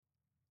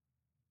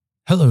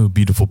Hello,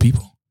 beautiful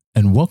people,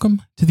 and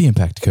welcome to the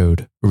Impact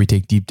Code, where we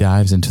take deep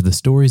dives into the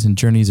stories and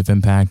journeys of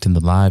impact in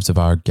the lives of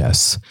our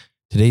guests.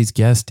 Today's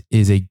guest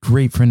is a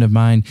great friend of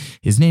mine.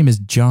 His name is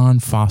John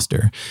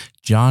Foster.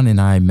 John and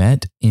I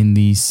met in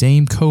the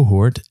same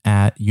cohort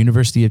at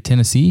University of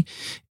Tennessee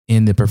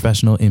in the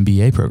professional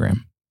MBA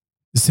program.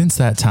 Since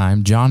that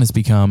time, John has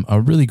become a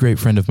really great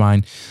friend of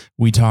mine.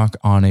 We talk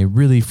on a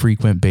really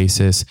frequent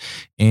basis,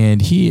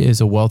 and he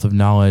is a wealth of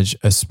knowledge,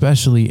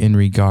 especially in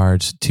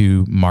regards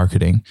to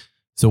marketing.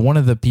 So one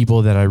of the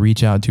people that I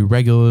reach out to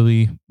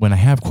regularly when I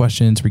have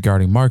questions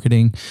regarding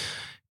marketing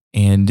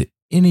and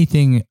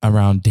anything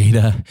around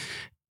data,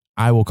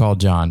 I will call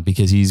John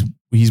because he's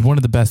one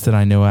of the best that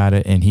I know at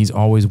it, and he's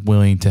always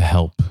willing to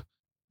help.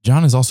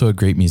 John is also a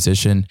great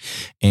musician,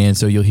 and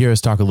so you'll hear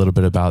us talk a little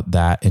bit about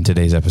that in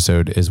today's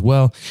episode as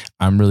well.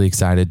 I'm really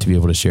excited to be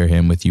able to share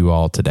him with you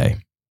all today.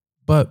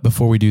 But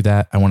before we do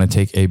that, I want to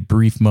take a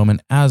brief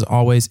moment, as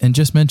always, and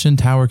just mention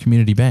Tower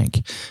Community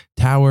Bank.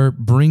 Tower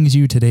brings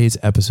you today's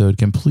episode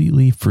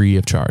completely free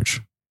of charge.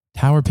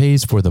 Tower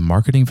pays for the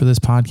marketing for this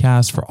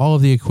podcast, for all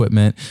of the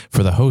equipment,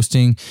 for the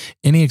hosting,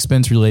 any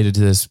expense related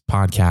to this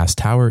podcast.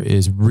 Tower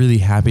is really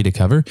happy to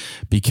cover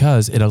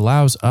because it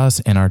allows us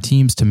and our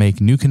teams to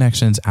make new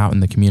connections out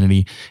in the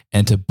community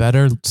and to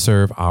better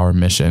serve our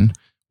mission,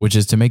 which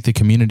is to make the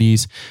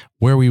communities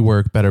where we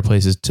work better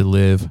places to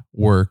live,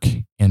 work,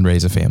 and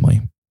raise a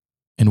family.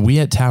 And we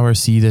at Tower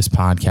see this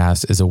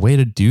podcast as a way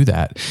to do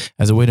that,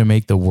 as a way to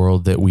make the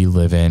world that we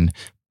live in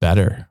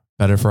better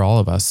for all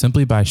of us,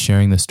 simply by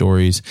sharing the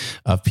stories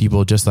of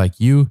people just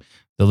like you,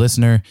 the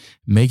listener,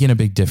 making a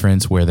big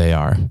difference where they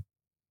are.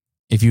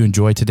 If you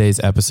enjoyed today's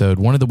episode,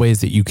 one of the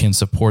ways that you can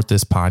support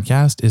this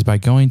podcast is by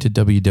going to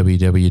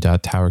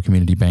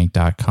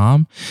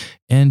www.towercommunitybank.com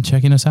and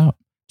checking us out.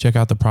 Check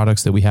out the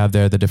products that we have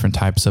there, the different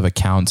types of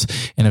accounts.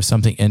 And if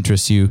something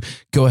interests you,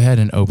 go ahead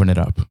and open it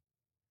up.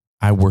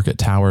 I work at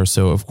Tower,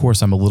 so of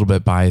course I'm a little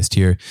bit biased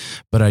here,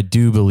 but I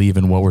do believe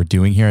in what we're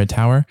doing here at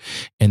Tower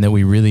and that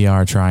we really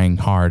are trying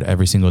hard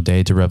every single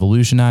day to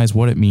revolutionize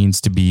what it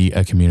means to be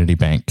a community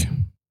bank.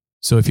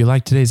 So if you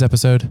like today's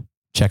episode,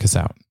 check us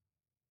out.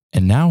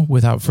 And now,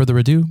 without further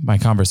ado, my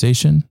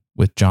conversation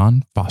with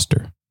John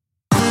Foster.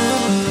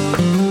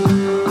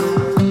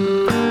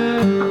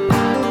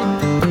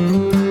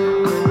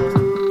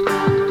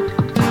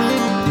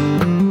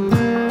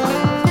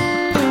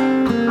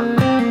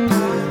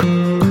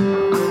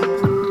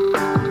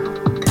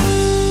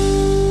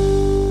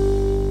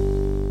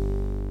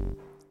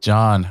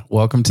 John,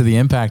 welcome to the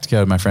Impact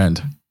Code, my friend.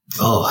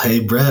 Oh, hey,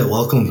 Brett,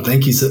 welcome.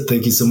 Thank you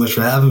so much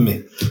for having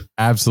me.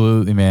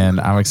 Absolutely, man.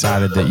 I'm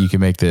excited that you can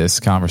make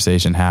this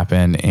conversation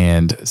happen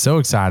and so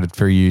excited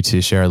for you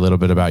to share a little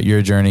bit about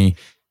your journey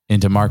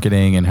into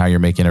marketing and how you're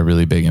making a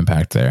really big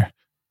impact there.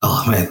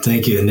 Oh, man,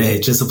 thank you. And hey,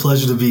 just a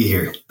pleasure to be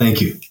here.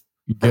 Thank you.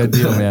 Good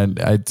deal, man.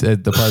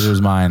 The pleasure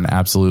is mine.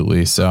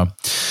 Absolutely. So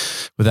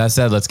with that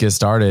said, let's get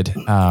started.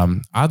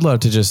 I'd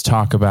love to just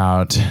talk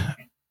about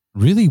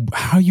really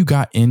how you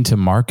got into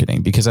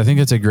marketing, because I think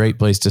it's a great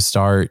place to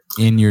start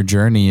in your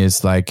journey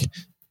is like,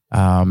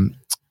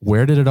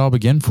 where did it all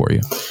begin for you?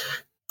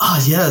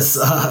 Yes.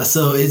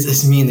 So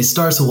it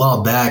starts a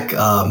while back,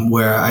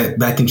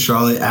 back in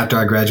Charlotte, after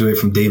I graduated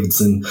from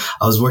Davidson,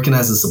 I was working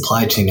as a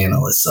supply chain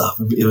analyst.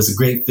 It was a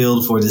great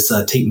field for this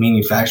tape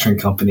manufacturing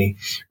company.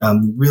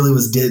 Really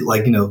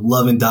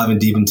loving diving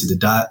deep into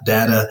the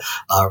data,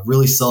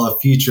 really saw a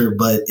future,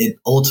 but it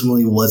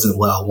ultimately wasn't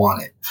what I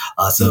wanted.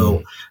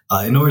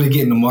 In order to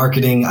get into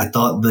marketing, I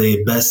thought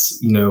the best,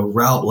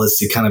 route was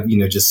to kind of,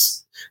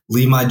 just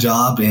leave my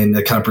job and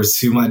kind of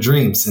pursue my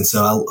dreams. And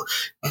so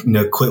I,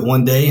 quit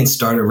one day and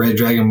started Red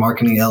Dragon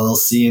Marketing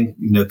LLC and,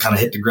 kind of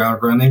hit the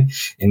ground running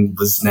and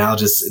was now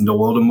just in the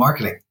world of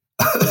marketing.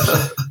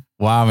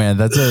 Wow, man,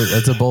 that's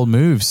a bold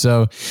move.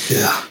 So,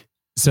 yeah.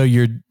 So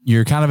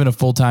you're kind of in a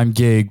full-time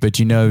gig, but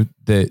you know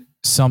that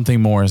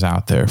something more is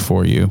out there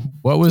for you.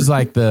 What was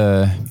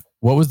the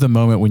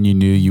moment when you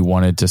knew you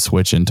wanted to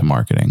switch into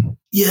marketing?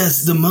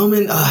 Yes, the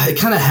moment it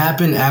kind of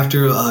happened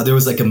after there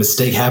was like a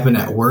mistake happened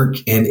at work,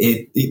 and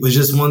it was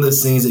just one of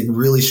those things that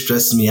really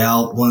stressed me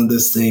out. One of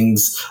those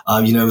things,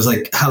 it was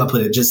like, how to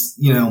put it, just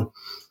the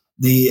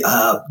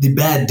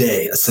bad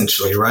day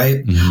essentially,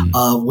 right?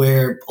 Mm-hmm.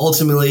 Where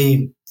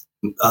ultimately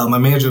my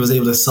manager was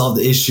able to solve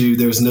the issue.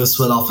 There was no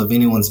sweat off of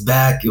anyone's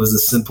back. It was a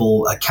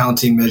simple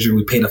accounting measure.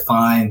 We paid a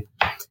fine.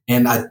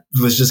 And I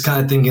was just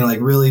kind of thinking, like,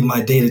 really, my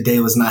day to day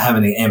was not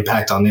having an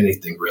impact on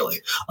anything, really.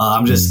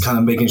 I'm just kind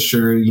of making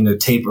sure,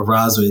 tape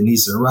arrives where it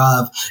needs to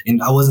arrive.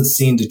 And I wasn't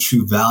seeing the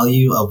true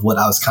value of what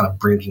I was kind of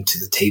bringing to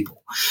the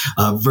table.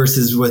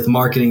 Versus with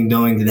marketing,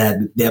 knowing that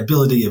the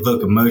ability to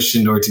evoke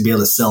emotion or to be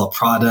able to sell a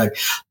product,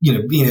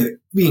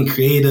 being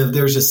creative,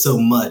 there's just so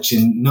much.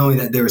 And knowing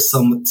that there was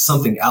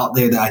something out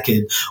there that I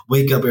could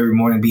wake up every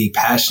morning, be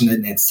passionate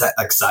and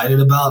excited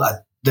about, I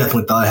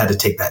definitely thought I had to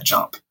take that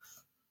jump.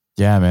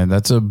 Yeah, man,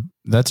 that's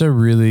a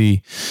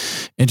really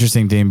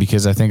interesting thing,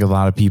 because I think a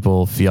lot of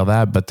people feel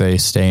that, but they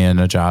stay in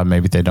a job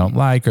maybe they don't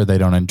like or they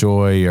don't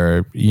enjoy,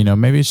 or,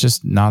 maybe it's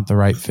just not the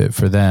right fit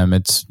for them.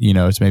 It's,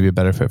 it's maybe a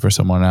better fit for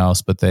someone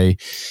else, but they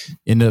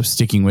end up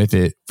sticking with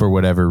it for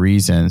whatever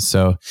reason.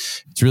 So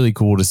it's really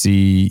cool to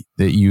see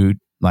that you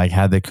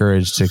had the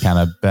courage to kind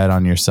of bet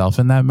on yourself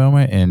in that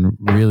moment and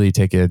really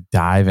take a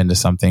dive into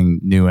something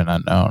new and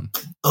unknown.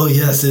 Oh,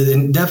 yes.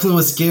 It definitely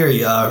was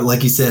scary.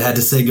 Like you said, had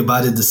to say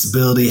goodbye to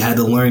disability, had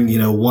to learn,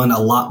 a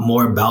lot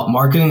more about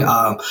marketing.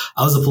 I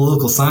was a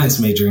political science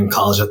major in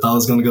college. I thought I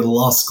was going to go to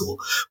law school,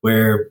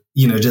 where,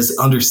 just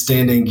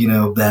understanding,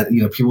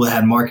 that, people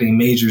had marketing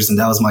majors and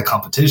that was my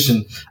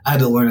competition. I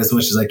had to learn as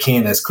much as I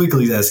can, as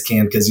quickly as I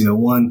can, because,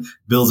 one,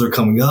 bills are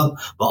coming up,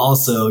 but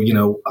also,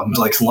 I'm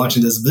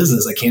launching this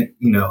business. I can't,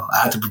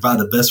 I have to provide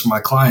the best for my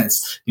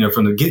clients,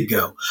 from the get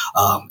go.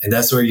 And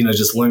that's where,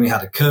 just learning how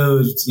to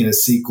code,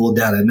 SQL,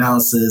 data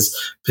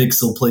analysis,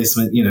 pixel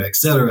placement, et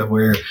cetera,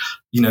 where,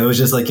 it was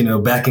just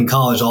back in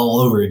college all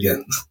over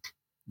again.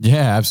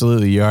 Yeah,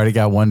 absolutely. You already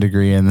got one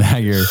degree and now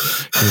you're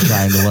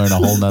trying to learn a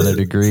whole nother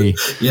degree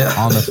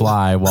on the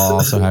fly, while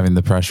also having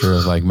the pressure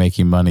of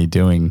making money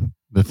doing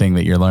the thing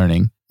that you're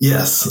learning.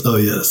 Yes. Oh,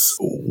 yes.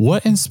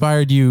 What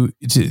inspired you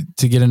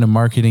to get into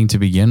marketing to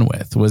begin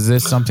with? Was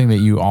this something that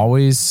you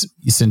always,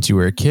 since you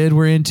were a kid,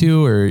 were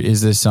into, or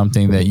is this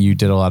something that you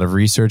did a lot of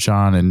research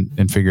on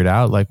and figured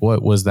out?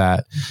 What was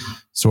that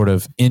sort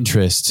of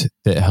interest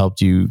that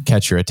helped you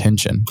catch your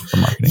attention for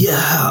marketing?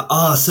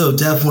 Yeah. So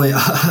definitely,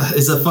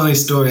 it's a funny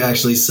story,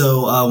 actually.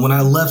 So when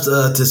I left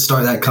to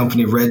start that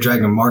company, Red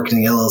Dragon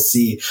Marketing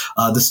LLC,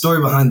 the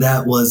story behind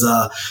that was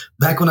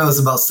back when I was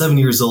about 7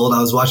 years old,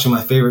 I was watching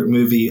my favorite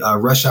movie,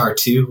 Rush Hour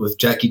 2 with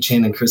Jackie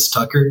Chan and Chris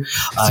Tucker.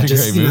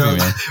 It's a great movie,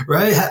 man.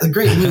 Right? A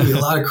great movie, a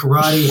lot of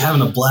karate,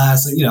 having a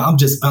blast. I'm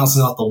just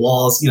bouncing off the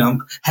walls,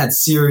 had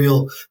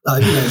cereal,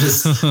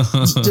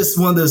 just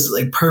one of those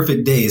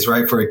perfect days,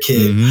 right, for a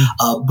kid.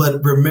 Mm-hmm.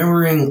 But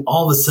remembering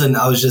all of a sudden,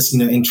 I was just,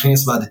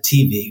 entranced by the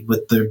TV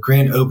with the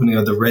grand opening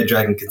of the Red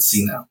Dragon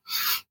Casino,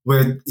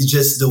 where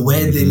just the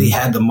way that they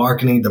had the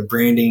marketing, the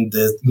branding,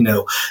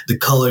 the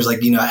colors, as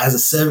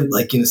a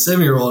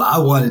 7-year-old, I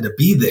wanted to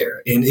be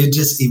there. And it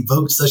just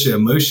evoked such an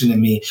emotion in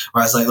me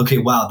where I was like, okay,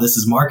 wow, this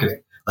is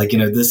marketing.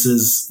 This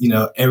is,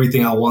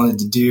 everything I wanted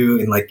to do.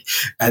 And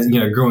as,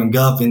 growing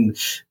up, and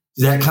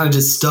that kind of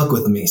just stuck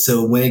with me.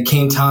 So when it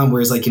came time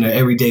where it's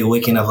every day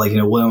waking up,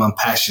 what am I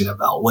passionate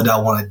about? What do I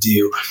want to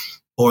do?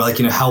 Or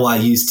how I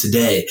use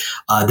today,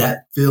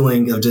 that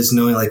feeling of just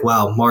knowing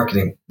wow,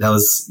 marketing, that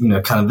was,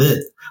 kind of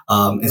it.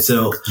 And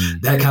so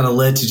that kind of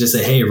led to just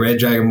say, hey, Red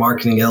Dragon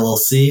Marketing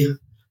LLC.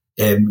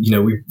 And,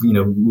 we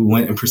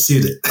went and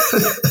pursued it.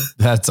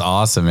 That's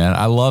awesome, man.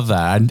 I love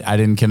that. I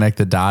didn't connect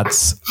the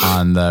dots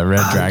on the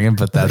Red Dragon,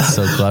 but that's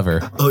so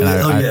clever.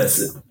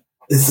 Yes.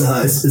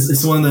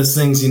 It's one of those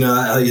things,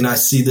 I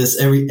see this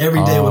every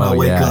day when I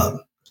wake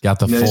up. Got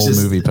the full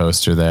movie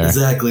poster there.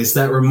 Exactly. It's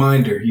that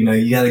reminder,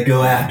 you got to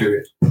go after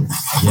it.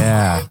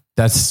 Yeah.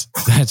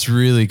 That's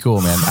really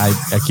cool, man.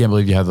 I can't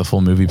believe you have the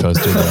full movie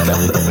poster there and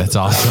everything. That's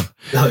awesome.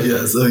 Oh,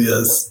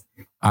 yes.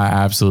 I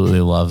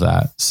absolutely love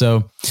that.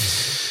 So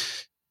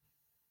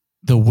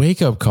the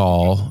wake up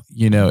call,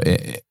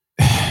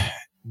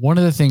 one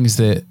of the things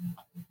that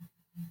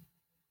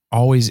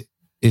always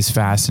is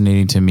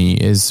fascinating to me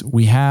is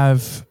we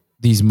have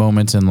these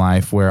moments in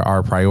life where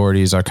our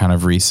priorities are kind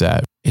of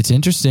reset. It's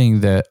interesting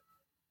that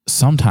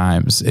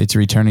sometimes it's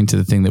returning to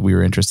the thing that we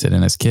were interested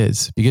in as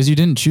kids, because you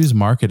didn't choose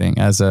marketing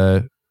as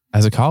a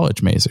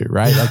college major,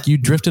 right? You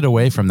drifted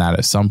away from that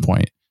at some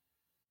point.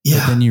 Yeah.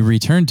 But then you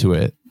returned to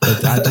it.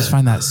 But I just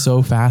find that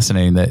so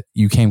fascinating that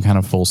you came kind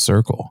of full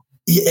circle.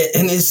 Yeah,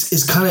 and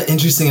it's kind of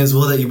interesting as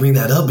well that you bring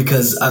that up,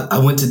 because I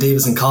went to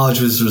Davidson College,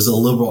 which was a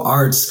liberal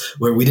arts,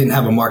 where we didn't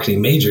have a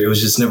marketing major. It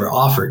was just never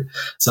offered.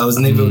 So I was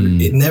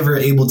never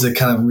able to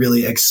kind of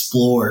really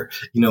explore,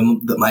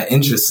 my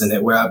interest in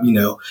it, where I,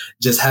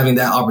 just having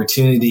that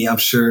opportunity, I'm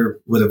sure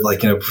would have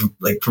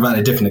provide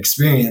a different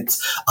experience.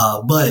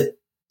 But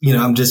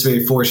I'm just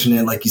very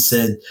fortunate, like you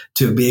said,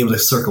 to be able to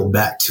circle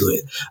back to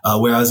it,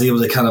 where I was able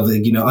to kind of,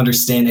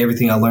 understand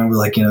everything I learned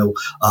with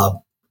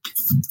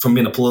from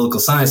being a political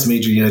science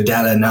major,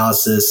 data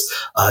analysis,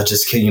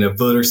 just,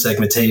 voter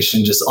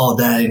segmentation, just all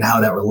that and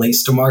how that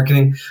relates to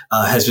marketing,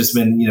 has just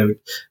been,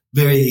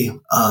 very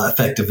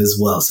effective as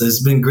well. So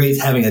it's been great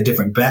having a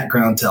different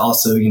background to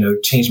also,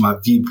 change my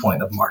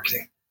viewpoint of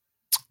marketing.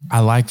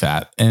 I like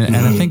that. And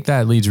I think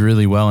that leads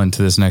really well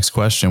into this next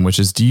question, which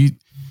is, do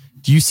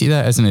you see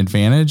that as an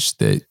advantage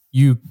that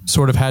you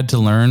sort of had to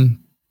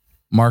learn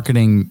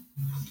marketing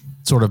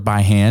sort of by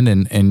hand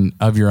and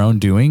of your own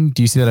doing?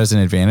 Do you see that as an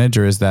advantage,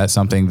 or is that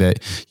something that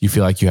you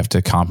feel like you have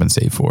to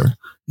compensate for?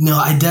 No,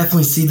 I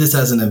definitely see this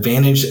as an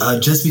advantage,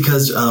 just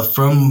because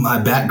from my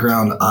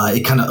background,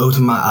 it kind of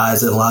opened my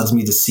eyes. It allows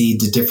me to see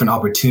the different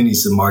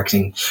opportunities in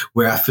marketing,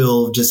 where I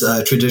feel just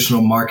a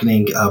traditional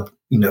marketing,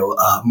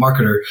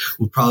 marketer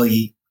would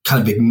probably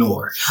kind of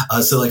ignore.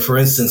 So like, for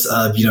instance,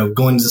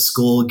 going to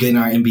school, getting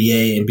our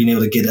MBA and being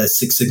able to get a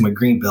Six Sigma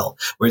green belt,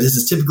 where this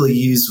is typically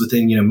used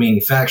within,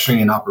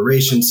 manufacturing and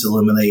operations to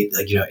eliminate,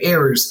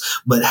 errors.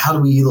 But how do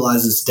we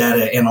utilize this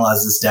data,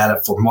 analyze this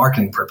data for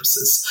marketing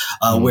purposes?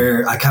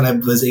 Where I kind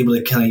of was able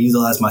to kind of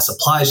utilize my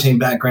supply chain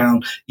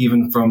background,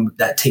 even from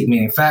that tape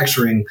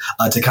manufacturing,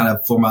 to kind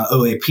of for my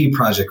OAP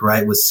project,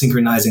 right, with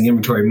synchronizing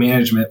inventory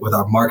management with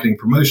our marketing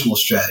promotional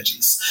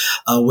strategies,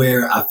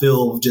 where I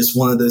feel just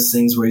one of those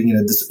things where,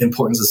 this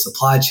importance of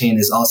supply chain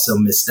is also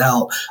missed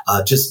out,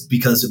 just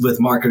because with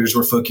marketers,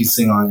 we're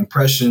focusing on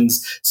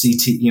impressions,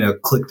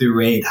 click-through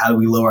rate, how do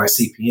we lower our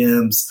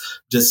CPMs,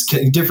 just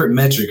different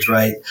metrics,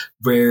 right?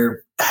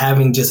 Where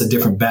having just a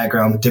different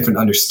background, different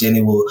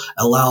understanding will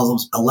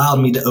allow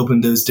me to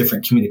open those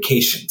different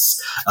communications,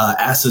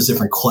 ask those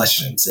different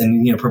questions,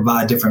 and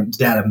provide different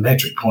data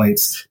metric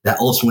points that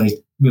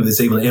ultimately is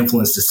able to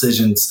influence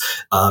decisions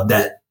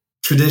that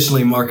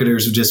traditionally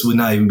marketers just would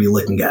not even be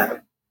looking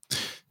at.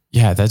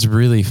 Yeah, that's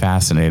really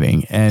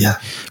fascinating. And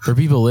for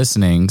people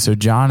listening, so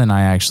John and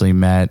I actually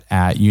met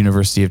at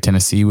University of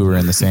Tennessee. We were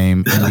in the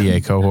same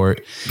MBA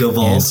cohort. Go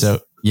Vols. And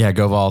so,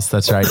 go Vols.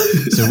 That's right.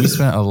 So we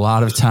spent a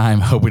lot of time.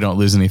 Hope we don't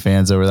lose any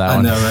fans over that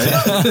one. I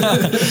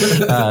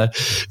know, right?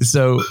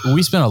 So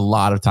we spent a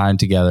lot of time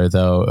together,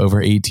 though, over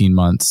 18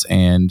 months.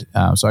 And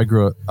so I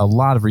grew a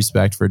lot of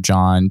respect for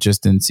John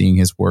just in seeing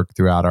his work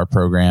throughout our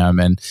program.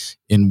 And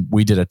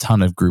we did a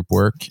ton of group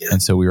work.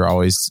 And so we were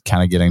always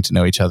kind of getting to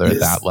know each other at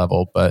that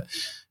level. But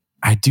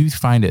I do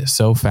find it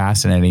so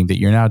fascinating that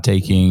you're now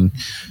taking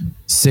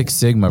Six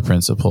Sigma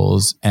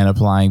principles and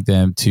applying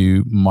them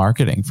to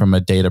marketing from a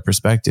data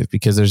perspective,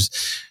 because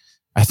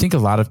I think a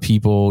lot of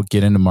people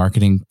get into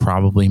marketing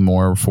probably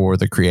more for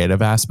the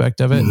creative aspect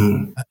of it,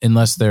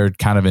 unless they're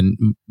kind of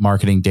in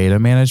marketing data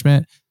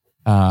management,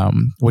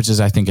 which is,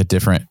 I think, a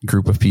different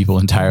group of people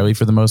entirely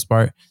for the most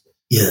part.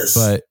 Yes.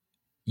 But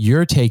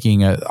you're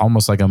taking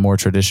almost like a more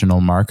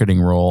traditional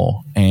marketing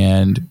role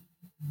and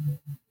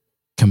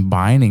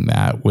combining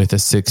that with a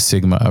Six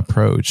Sigma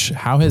approach.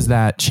 How has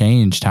that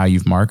changed how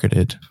you've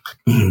marketed?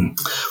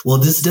 Well,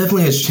 this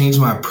definitely has changed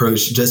my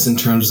approach just in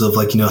terms of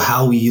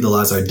how we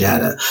utilize our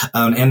data,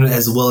 and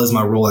as well as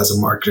my role as a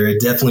marketer.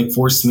 It definitely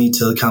forced me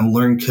to kind of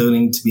learn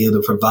coding to be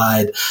able to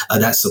provide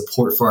that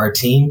support for our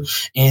team.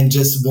 And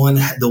just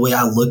the way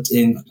I looked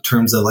in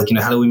terms of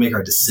how do we make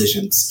our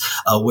decisions,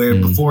 where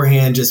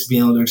beforehand, just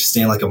being able to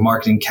understand like a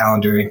marketing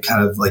calendar and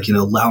kind of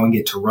allowing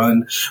it to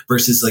run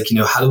versus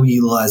how do we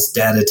utilize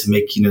data to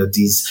make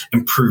these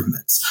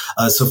improvements.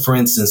 So for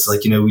instance,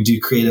 we do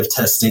creative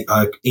testing,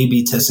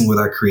 A/B testing with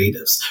our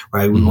creatives,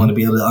 right? We want to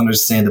be able to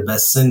understand the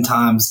best send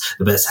times,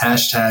 the best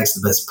hashtags,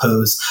 the best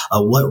posts,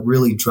 what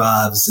really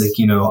drives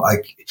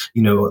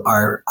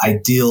our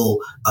ideal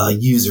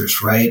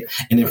users, right?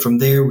 And then from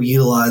there, we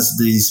utilize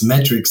these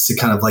metrics to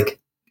kind of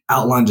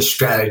outline the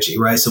strategy,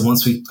 right? So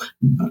once we,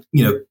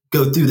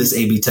 go through this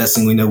A/B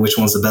testing, we know which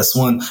one's the best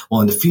one.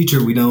 Well, in the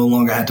future, we no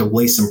longer have to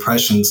waste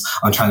impressions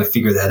on trying to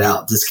figure that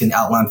out. This can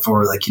outline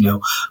for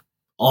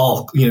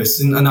all,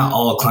 not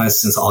all clients,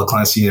 since all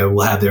clients,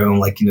 will have their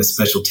own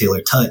special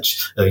tailored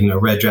touch,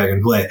 Red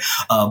Dragon way.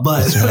 But,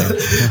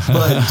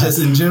 but just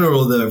in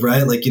general though,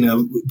 right?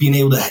 Being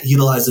able to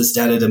utilize this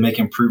data to make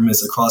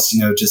improvements across,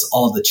 just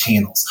all the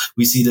channels.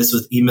 We see this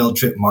with email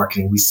drip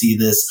marketing. We see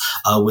this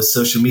with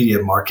social media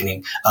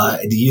marketing,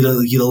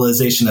 the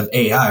utilization of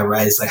AI,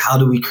 right? It's how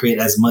do we create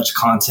as much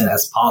content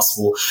as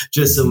possible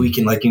just so we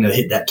can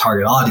hit that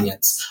target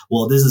audience?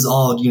 Well, this is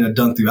all,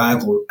 done through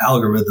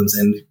algorithms,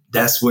 and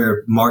that's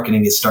where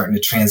marketing is starting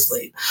to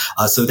translate.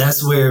 So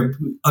that's where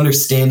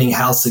understanding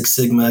how Six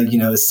Sigma,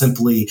 is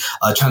simply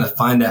trying to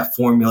find that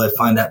formula,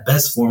 find that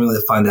best formula,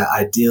 find that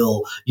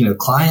ideal,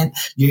 client.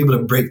 You're able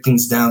to break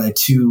things down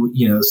into,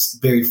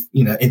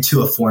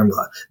 into a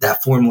formula,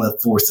 that formula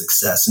for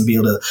success, and be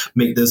able to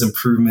make those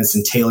improvements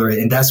and tailor it.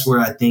 And that's where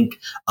I think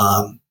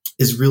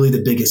is really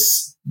the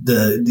biggest,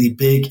 the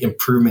big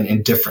improvement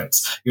and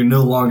difference. You're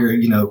no longer,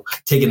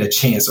 taking a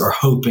chance or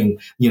hoping,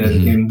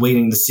 and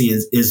waiting to see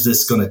is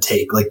this going to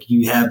take.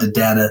 You have the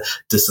data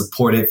to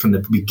support it from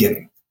the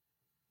beginning.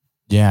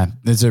 Yeah,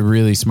 it's a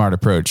really smart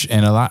approach.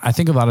 And I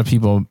think a lot of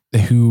people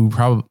who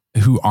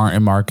aren't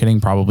in marketing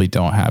probably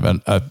don't have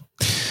a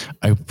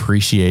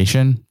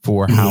appreciation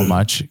for how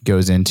much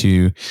goes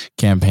into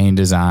campaign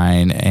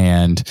design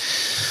and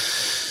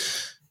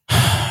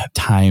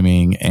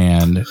timing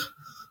and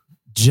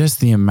just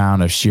the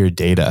amount of sheer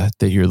data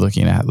that you're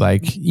looking at.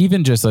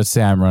 Even just, let's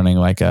say I'm running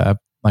like a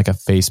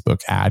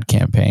Facebook ad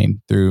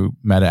campaign through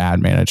Meta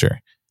Ad Manager.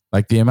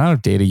 The amount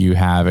of data you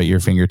have at your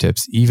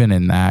fingertips, even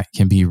in that,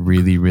 can be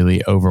really,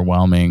 really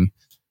overwhelming.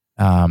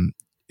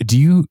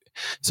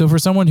 So for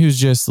someone who's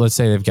just, let's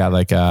say they've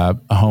got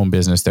a home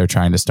business they're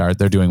trying to start,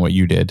 they're doing what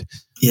you did.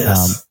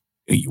 Yes.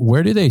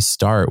 Where do they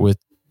start with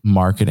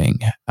marketing?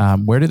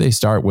 Where do they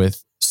start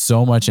with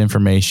so much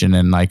information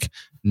and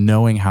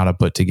knowing how to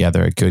put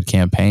together a good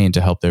campaign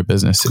to help their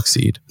business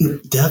succeed.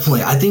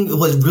 Definitely. I think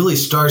what really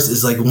starts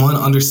is like one,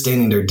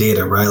 understanding their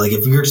data, right? Like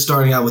if you're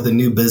starting out with a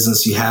new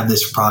business, you have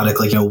this product,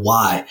 like,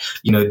 why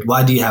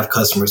do you have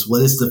customers?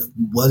 What is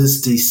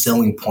the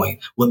selling point?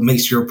 What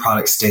makes your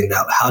product stand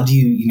out? How do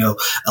you,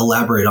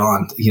 elaborate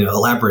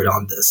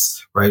on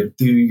this, right?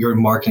 Through your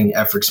marketing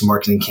efforts,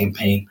 marketing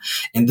campaign.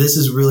 And this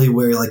is really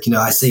where, like,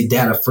 I say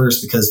data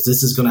first, because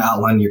this is going to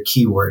outline your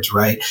keywords,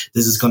 right?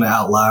 This is going to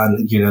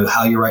outline,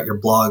 how you write your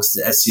blogs,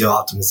 the SEO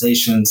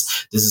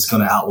optimizations. This is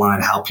going to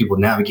outline how people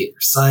navigate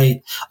your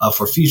site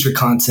for future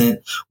content,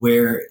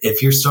 where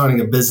if you're starting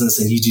a business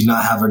and you do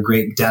not have a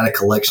great data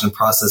collection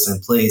process in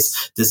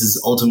place, this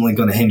is ultimately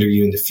going to hinder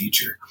you in the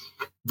future.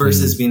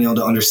 Versus being able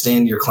to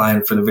understand your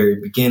client from the very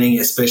beginning,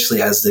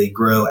 especially as they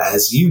grow,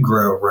 as you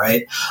grow,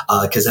 right?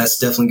 Because that's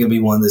definitely going to be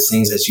one of those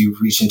things as you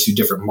reach into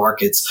different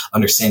markets,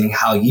 understanding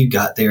how you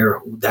got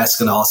there. That's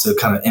going to also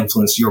kind of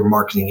influence your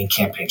marketing and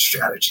campaign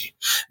strategy.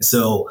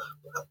 So,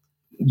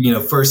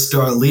 first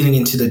start leading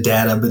into the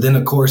data, but then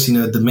of course,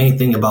 the main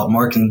thing about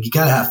marketing, you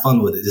got to have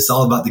fun with it. It's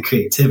all about the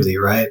creativity,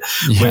 right?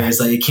 Yeah. Whereas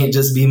like, it can't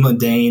just be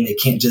mundane. It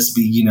can't just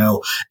be,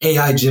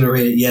 AI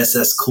generated. Yes,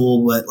 that's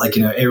cool. But like,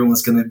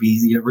 everyone's going to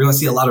be, we're going to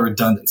see a lot of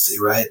redundancy,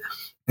 right?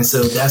 And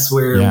so that's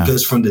where it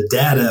goes from the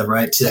data,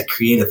 right, to that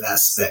creative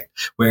aspect,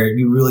 where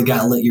you really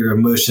got to let your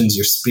emotions,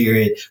 your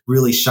spirit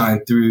really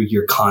shine through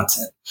your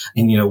content.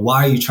 And,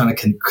 why are you trying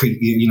to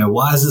create,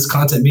 why is this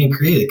content being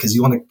created? Because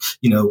you want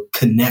to,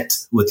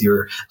 connect with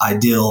your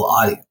ideal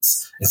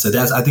audience. And so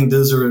I think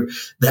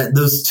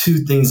those two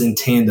things in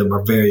tandem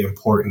are very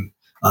important,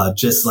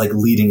 just like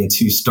leading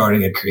into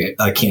starting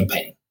a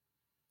campaign.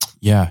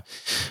 Yeah,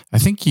 I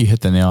think you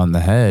hit the nail on the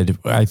head.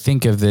 I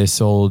think of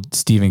this old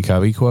Stephen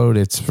Covey quote.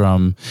 It's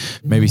from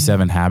maybe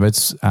 7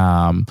 Habits,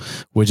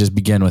 which is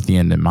begin with the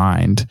end in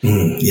mind.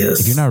 Yes.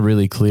 If you're not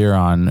really clear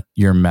on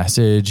your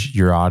message,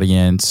 your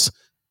audience,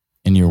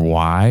 and your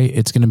why,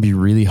 it's going to be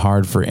really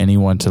hard for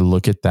anyone to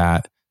look at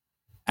that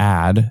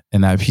ad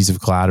and that piece of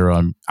collateral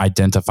and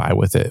identify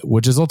with it,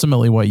 which is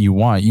ultimately what you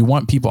want. You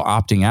want people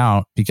opting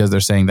out because they're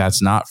saying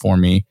that's not for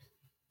me,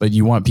 but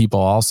you want people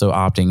also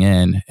opting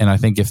in. And I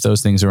think if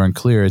those things are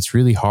unclear, it's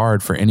really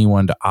hard for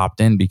anyone to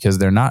opt in because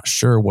they're not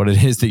sure what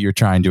it is that you're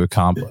trying to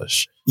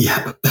accomplish.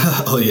 Yeah.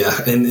 Oh yeah.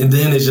 And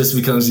then it just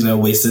becomes,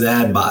 wasted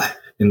ad buy.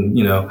 And,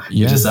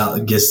 you're just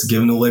out just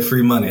giving away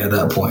free money at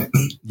that point.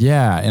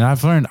 Yeah. And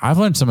I've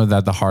learned some of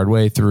that the hard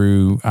way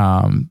through,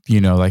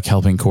 like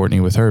helping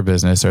Courtney with her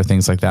business or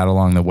things like that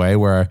along the way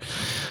where,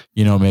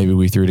 maybe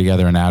we threw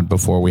together an ad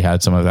before we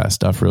had some of that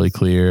stuff really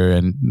clear.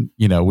 And,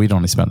 we'd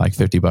only spent like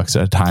 $50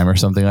 at a time or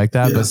something like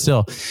that. Yeah. But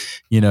still,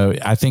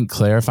 I think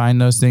clarifying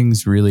those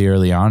things really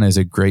early on is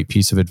a great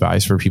piece of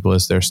advice for people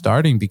as they're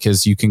starting,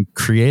 because you can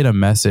create a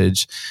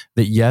message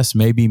that, yes,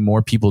 maybe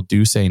more people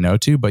do say no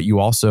to, but you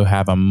also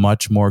have a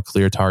much more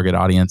clear target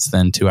audience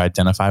than to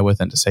identify with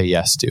and to say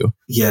yes to.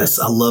 Yes,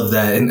 I love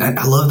that. And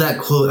I love that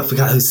quote. I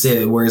forgot who said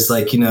it, where it's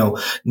like,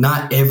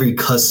 not every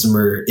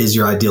customer is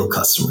your ideal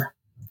customer.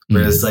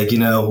 Whereas like,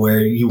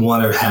 where you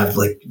want to have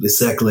like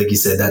exactly like you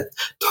said, that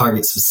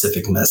target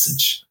specific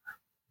message.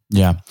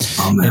 Yeah.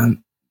 Oh man. And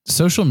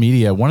social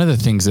media, one of the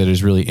things that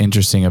is really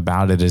interesting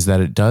about it is that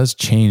it does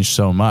change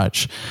so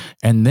much.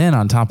 And then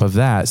on top of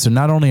that, so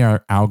not only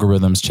are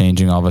algorithms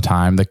changing all the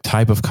time, the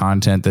type of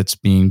content that's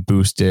being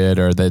boosted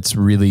or that's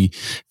really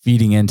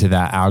feeding into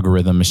that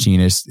algorithm machine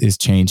is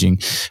changing.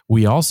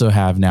 We also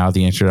have now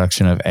the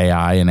introduction of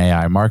AI and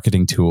AI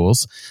marketing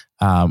tools,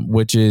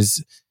 which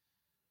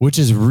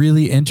is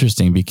really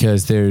interesting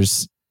because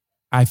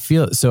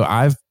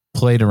I've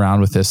played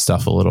around with this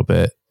stuff a little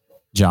bit,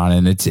 John,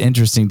 and it's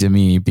interesting to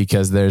me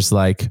because there's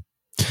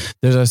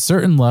a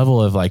certain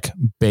level of like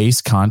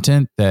base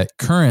content that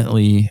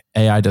currently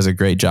AI does a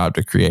great job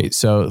to create.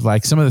 So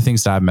like some of the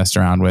things that I've messed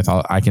around with,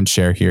 I can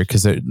share here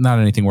because they're not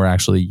anything we're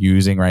actually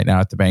using right now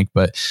at the bank.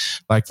 But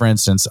like, for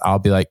instance, I'll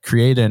be like,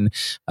 create an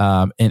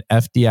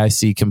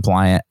FDIC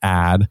compliant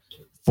ad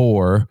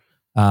for,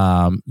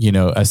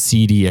 a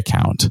CD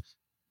account.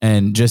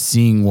 And just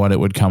seeing what it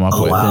would come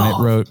up with. Wow. And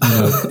it wrote,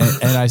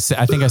 and I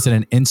think I said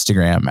an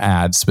Instagram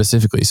ad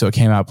specifically. So it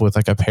came up with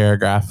like a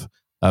paragraph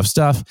of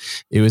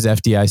stuff. It was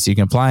FDIC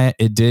compliant.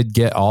 It did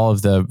get all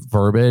of the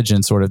verbiage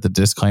and sort of the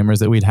disclaimers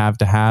that we'd have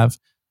to have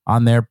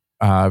on there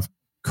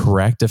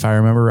correct, if I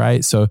remember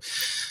right. So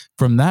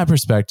from that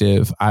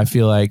perspective, I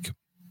feel like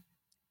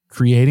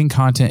creating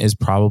content is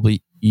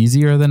probably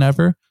easier than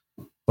ever.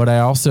 But I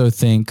also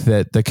think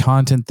that the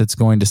content that's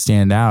going to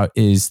stand out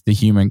is the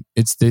human.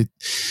 It's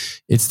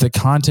the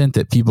content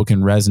that people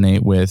can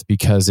resonate with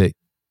because it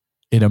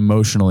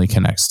emotionally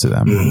connects to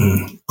them.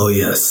 Mm-hmm. Oh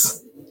yes.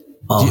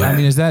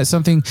 Is that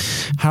something?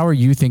 How are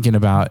you thinking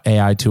about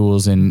AI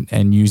tools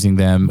and using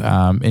them?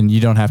 And you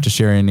don't have to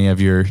share any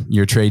of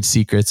your trade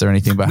secrets or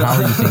anything, but how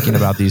are you thinking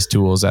about these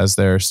tools as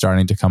they're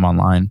starting to come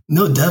online?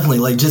 No, definitely.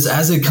 Like just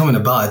as they're coming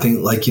about, I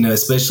think like,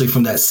 especially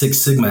from that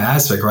Six Sigma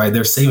aspect, right?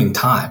 They're saving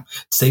time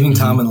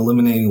and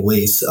eliminating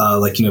waste,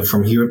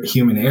 from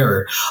human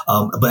error.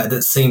 But at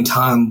the same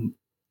time,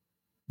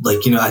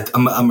 like, you know,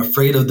 I'm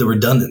afraid of the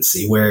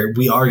redundancy where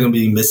we are going to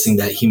be missing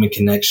that human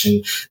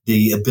connection,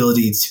 the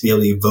ability to be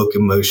able to evoke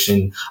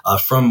emotion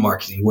from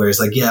marketing. Whereas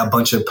like, yeah, a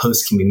bunch of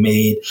posts can be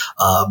made,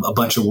 a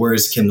bunch of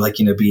words can like,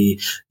 you know,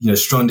 be, you know,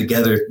 strung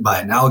together by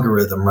an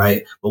algorithm,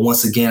 right? But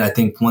once again, I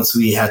think once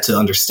we had to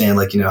understand,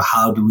 like, you know,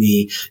 how do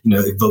we, you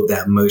know, evoke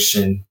that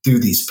emotion through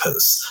these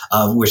posts,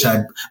 which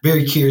I'm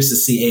very curious to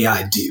see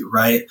AI do,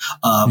 right?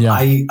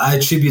 I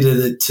attributed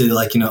it to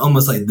like, you know,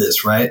 almost like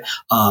this, right?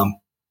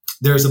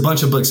 There's a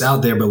bunch of books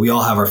out there, but we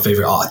all have our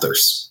favorite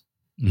authors.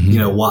 You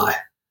know, why?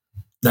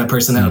 That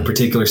person had a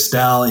particular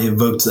style, it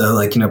evoked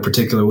like, you know, a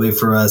particular way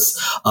for us,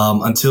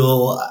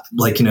 until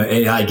like, you know,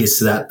 AI gets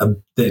to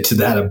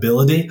that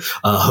ability.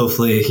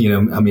 Hopefully, you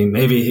know, I mean,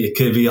 maybe it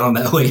could be on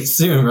that way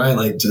soon, right?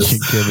 Like just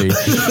it could be.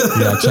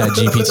 Yeah, Chat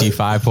GPT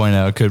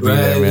 5.0 could be right?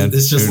 There, man.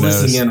 It's just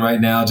listening in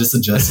right now, just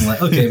adjusting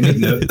like, okay, make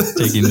notes.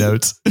 Taking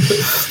notes.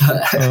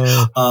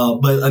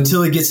 But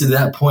until it gets to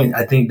that point,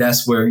 I think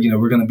that's where, you know,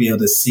 we're going to be able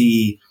to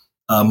see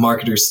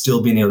marketers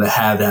still being able to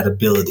have that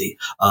ability,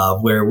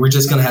 where we're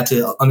just going to have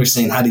to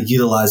understand how to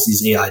utilize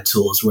these AI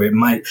tools, where it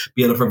might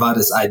be able to provide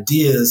us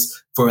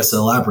ideas for us to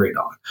elaborate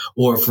on.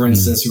 Or for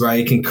instance, right,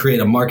 it can create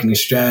a marketing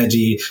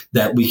strategy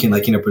that we can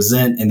like, you know,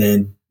 present. And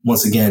then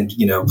once again,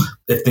 you know,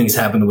 if things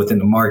happen within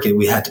the market,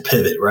 we have to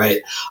pivot,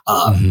 right?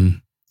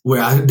 Where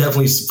I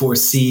definitely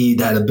foresee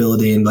that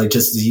ability and like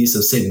just the use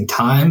of saving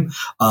time.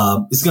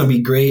 It's going to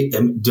be great.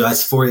 And do I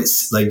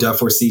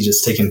foresee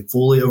just taking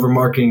fully over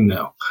marketing?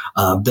 No.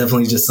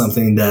 Definitely just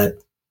something that,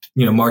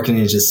 you know, marketing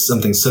is just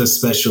something so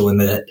special, and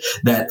that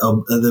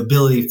the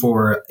ability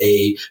for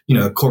a, you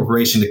know, a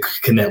corporation to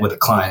connect with a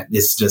client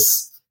is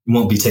just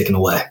won't be taken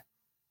away.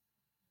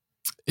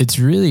 It's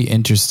really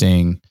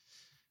interesting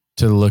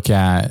to look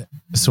at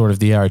sort of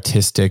the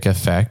artistic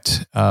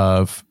effect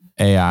of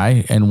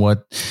AI and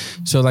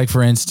so like,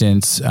 for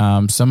instance,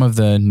 some of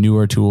the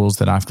newer tools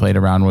that I've played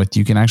around with,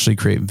 you can actually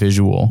create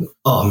visual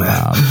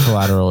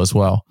collateral as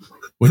well,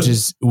 which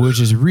is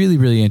really,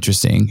 really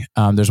interesting.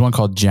 There's one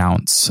called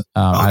Jounce.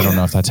 I don't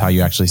know if that's how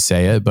you actually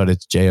say it, but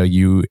it's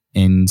Jounce.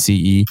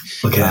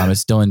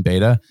 It's still in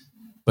beta,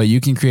 but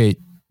you can create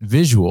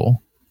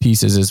visual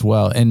pieces as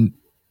well. And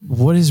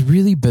what is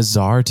really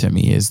bizarre to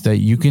me is that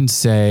you can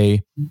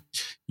say,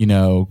 you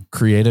know,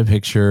 create a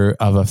picture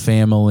of a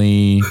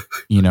family,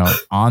 you know,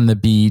 on the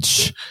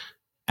beach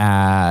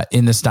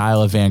in the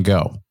style of Van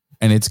Gogh,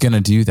 and it's going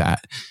to do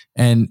that.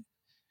 And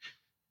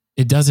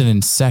it does it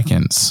in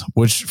seconds,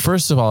 which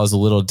first of all is a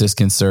little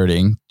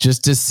disconcerting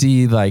just to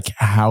see like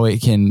how it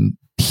can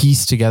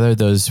piece together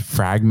those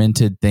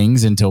fragmented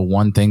things into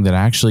one thing that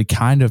actually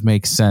kind of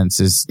makes sense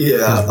is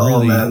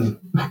really,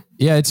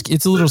 yeah,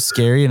 it's a little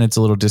scary and it's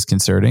a little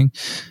disconcerting.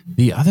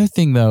 The other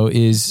thing though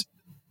is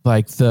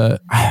like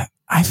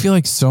I feel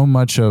like so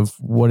much of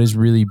what is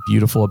really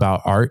beautiful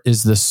about art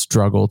is the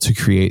struggle to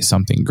create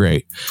something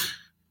great,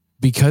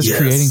 because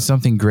creating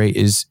something great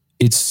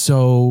it's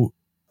so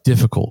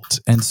difficult.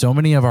 And so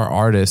many of our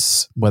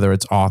artists, whether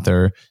it's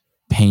author,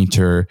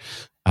 painter,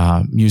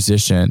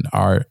 musician,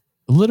 are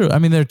literally, I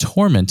mean, they're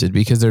tormented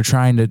because they're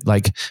trying to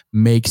like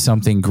make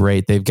something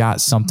great. They've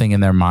got something in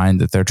their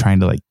mind that they're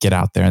trying to like get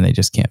out there and they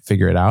just can't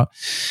figure it out.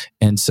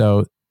 And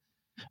so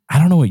I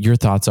don't know what your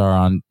thoughts are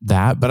on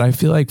that, but I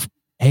feel like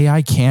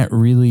AI can't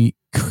really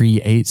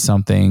create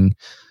something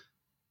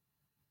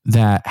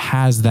that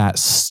has that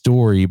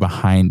story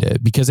behind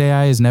it, because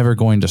AI is never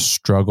going to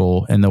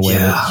struggle in the way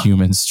that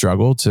humans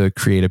struggle to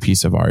create a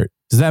piece of art.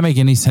 Does that make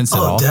any sense at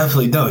all?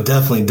 Definitely. No, it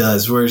definitely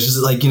does. Where it's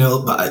just like, you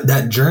know,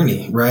 that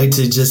journey, right?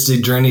 To just the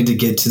journey to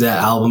get to that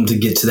album, to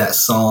get to that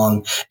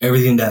song,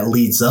 everything that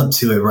leads up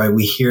to it, right?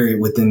 We hear it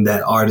within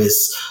that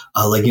artist,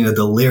 like, you know,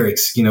 the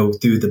lyrics, you know,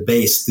 through the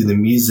bass, through the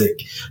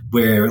music,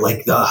 where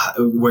like,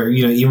 where,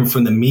 you know, even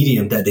from the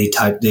medium that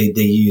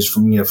they use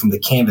from, you know, from the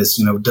canvas,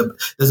 you know,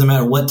 doesn't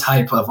matter what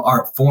type of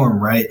art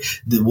form, right?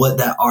 What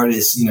that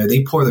artist, you know,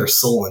 they pour their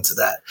soul into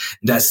that.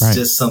 That's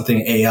just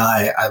something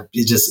AI,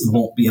 it just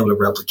won't be able to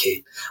replicate.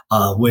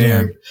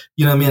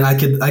 You know, I mean, I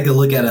could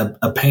look at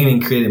a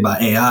painting created by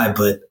AI,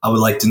 but I would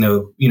like to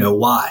know, you know,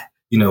 why,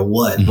 you know,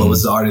 what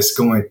was the artist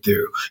going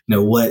through, you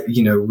know, what,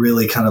 you know,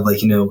 really kind of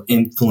like, you know,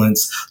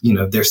 influence, you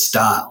know, their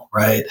style,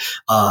 right?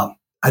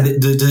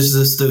 There's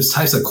just those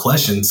types of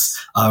questions,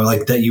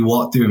 like that you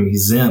walk through a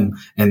museum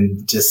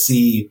and just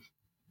see,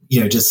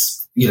 just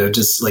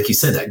like you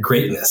said, that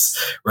greatness,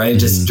 right?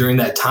 Just during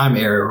that time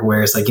era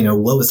where it's like, you know,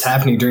 what was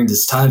happening during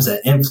these times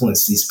that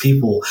influenced these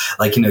people,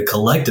 like, you know,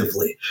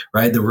 collectively,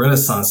 right? The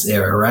Renaissance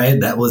era,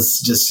 right? That was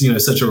just, you know,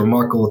 such a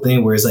remarkable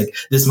thing where it's like,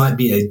 this might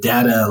be a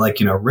data, like,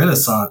 you know,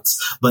 Renaissance,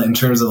 but in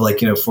terms of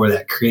like, you know, for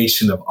that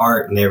creation of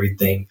art and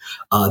everything,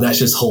 that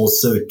just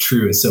holds so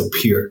true and so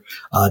pure.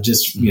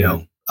 You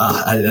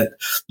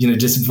know,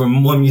 just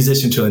from one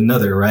musician to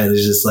another, right?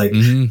 It's just like,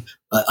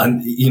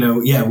 you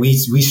know,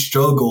 we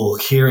struggle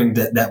hearing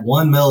that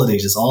one melody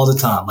just all the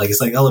time. Like,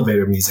 it's like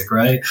elevator music,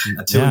 right?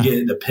 Until we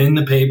get the pen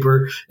to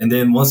paper. And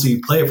then once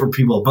we play it for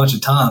people a bunch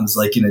of times,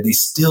 like, you know, they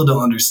still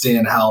don't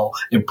understand how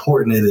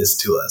important it is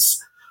to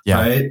us.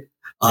 Right.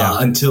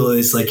 until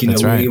it's like,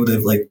 we're able to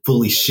like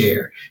fully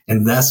share.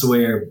 And that's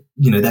where,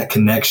 that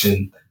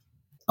connection,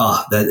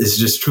 that is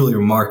just truly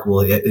remarkable.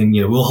 And,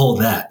 we'll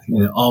hold that,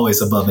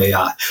 always above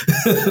AI.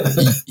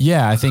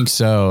 Yeah, I think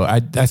so.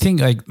 I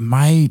think like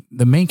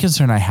the main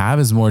concern I have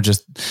is more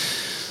just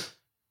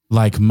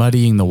like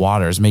muddying the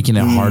waters, making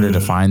it harder to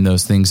find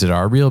those things that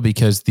are real,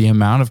 because the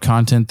amount of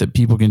content that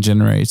people can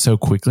generate so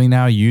quickly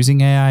now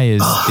using AI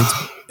is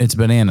it's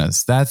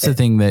bananas. That's the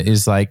thing that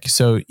is like,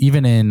 so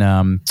even in,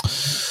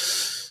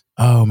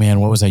 oh man,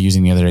 what was I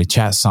using the other day?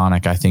 Chat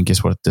Sonic, I think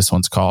is what this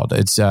one's called.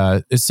 It's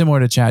similar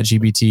to Chat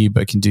GPT,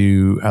 but can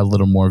do a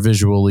little more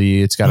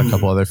visually. It's got a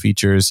couple other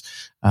features.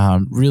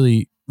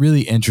 Really,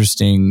 really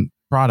interesting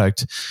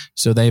product.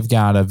 So they've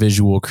got a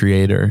visual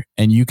creator,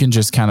 and you can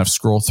just kind of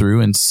scroll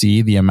through and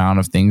see the amount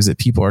of things that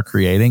people are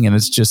creating. And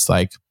it's just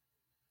like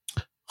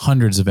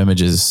hundreds of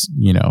images,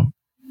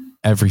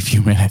 every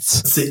few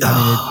minutes.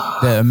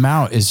 The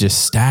amount is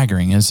just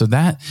staggering. And so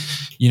that,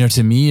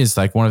 to me is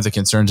like one of the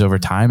concerns over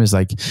time is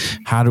like,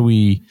 how do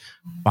we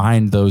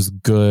find those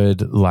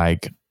good,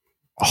 like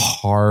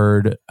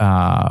hard,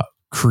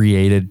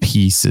 created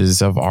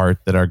pieces of art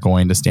that are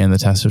going to stand the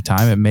test of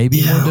time? It may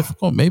be more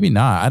difficult, maybe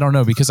not. I don't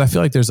know, because I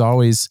feel like there's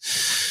always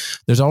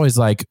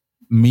like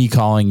me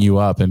calling you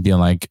up and being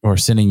like, or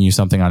sending you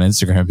something on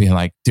Instagram and being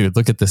like, dude,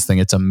 look at this thing.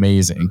 It's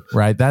amazing.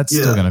 Right. That's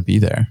still going to be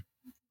there.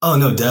 Oh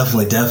no,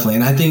 definitely.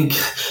 And I think,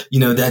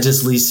 that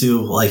just leads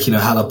to like,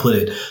 how to put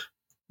it.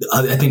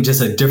 I think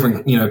just a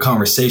different,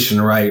 conversation,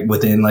 right,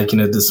 within like,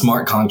 the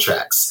smart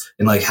contracts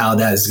and like how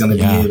that is going to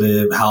be able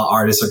to, how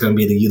artists are going to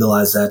be able to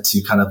utilize that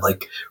to kind of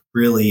like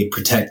really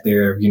protect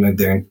their,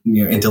 their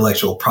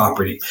intellectual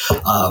property.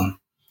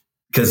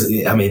 Because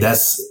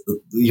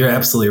you're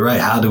absolutely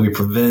right. How do we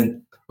prevent,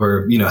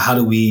 or, how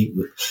do we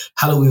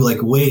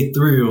like wade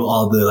through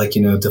all the, like,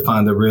 to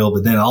find the real,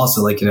 but then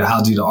also like,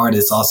 how do the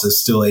artists also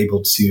still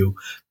able to,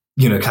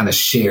 kind of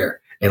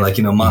share and like,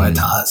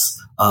 monetize?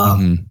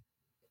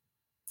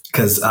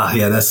 Cause,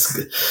 that's,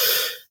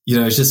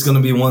 it's just going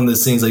to be one of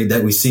those things like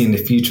that we see in the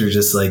future,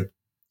 just like,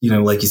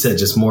 like you said,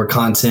 just more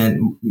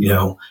content,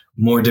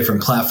 more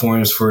different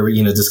platforms for,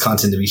 this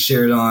content to be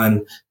shared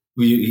on.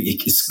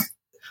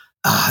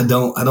 I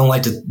don't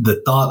like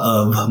the thought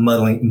of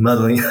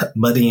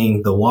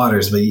muddying the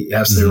waters, but you're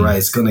absolutely right.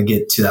 It's going to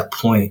get to that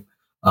point.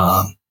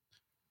 But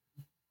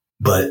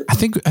I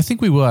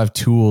think we will have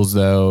tools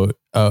though,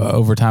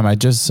 over time. I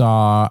just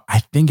saw, I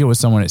think it was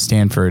someone at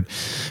Stanford,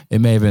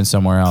 it may have been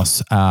somewhere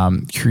else,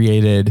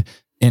 created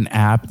an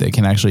app that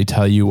can actually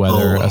tell you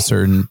whether a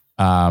certain,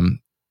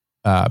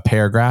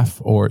 paragraph,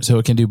 or so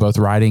it can do both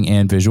writing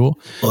and visual.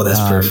 Oh, that's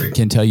perfect.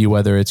 Can tell you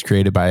whether it's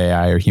created by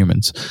AI or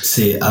humans.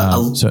 See,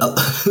 so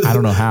I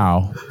don't know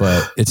how,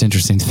 but it's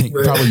interesting to think.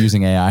 Probably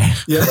using AI.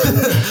 Yeah,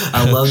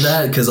 I love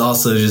that, because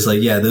also just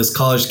like, those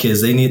college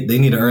kids, they need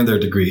to earn their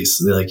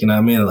degrees. They're like, what I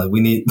mean? Like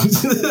we need.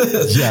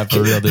 Yeah,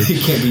 for real, dude.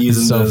 You can't be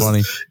using so those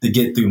funny to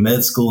get through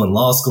med school and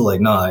law school.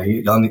 Like, nah,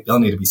 y'all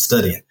need to be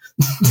studying.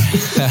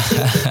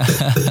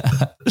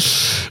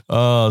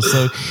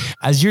 So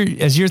as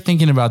you're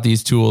thinking about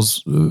these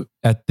tools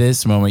at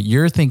this moment,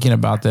 you're thinking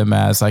about them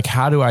as like,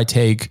 how do I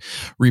take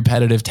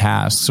repetitive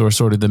tasks or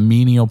sort of the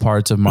menial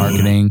parts of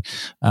marketing,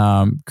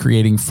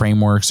 creating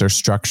frameworks or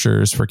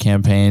structures for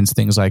campaigns,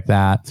 things like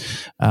that.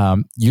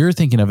 You're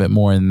thinking of it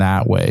more in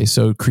that way.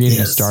 So creating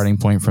a starting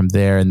point from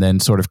there, and then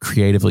sort of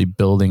creatively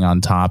building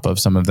on top of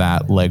some of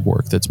that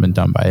legwork that's been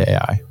done by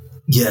AI.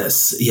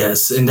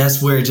 Yes. And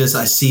that's where just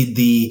I see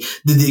the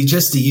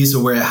use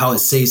of how it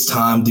saves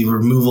time, the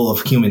removal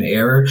of human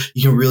error.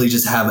 You can really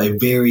just have a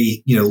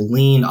very,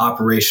 lean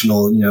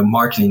operational,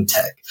 marketing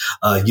tech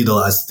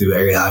utilized through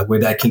AI, where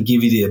that can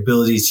give you the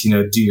ability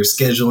to, do your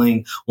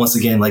scheduling. Once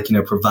again, like,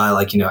 provide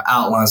like,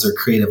 outlines or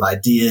creative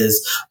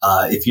ideas.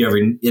 If you ever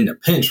in a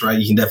pinch, right,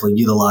 you can definitely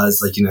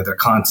utilize like, their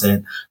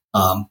content.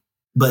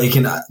 But it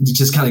can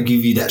just kind of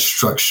give you that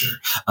structure.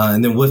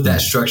 And then with that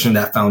structure and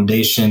that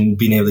foundation,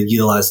 being able to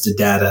utilize the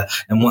data.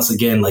 And once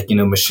again, like,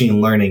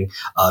 machine learning,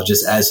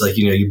 just as like,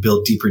 you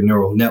build deeper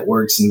neural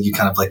networks and you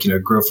kind of like,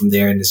 grow from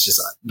there. And it's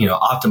just,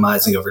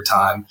 optimizing over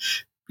time.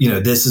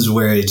 This is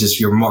where it just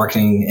your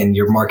marketing and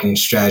your marketing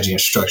strategy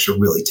and structure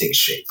really takes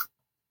shape.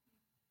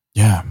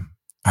 Yeah,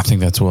 I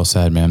think that's well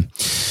said, man.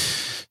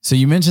 So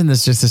you mentioned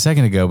this just a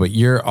second ago, but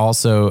you're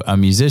also a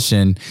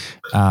musician.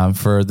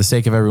 For the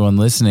sake of everyone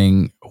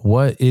listening,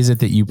 what is it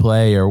that you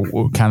play,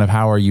 or kind of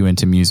how are you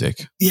into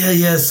music?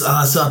 Yes.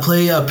 So I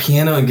play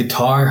piano and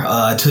guitar.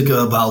 I took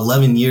about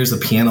 11 years of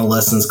piano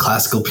lessons,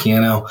 classical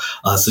piano.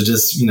 So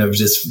just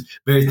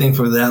very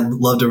thankful for that.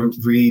 Love to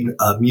read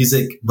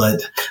music.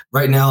 But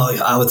right now,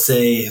 I would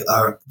say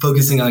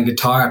focusing on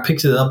guitar. I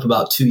picked it up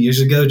about 2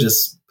 years ago,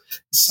 just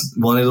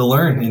wanted to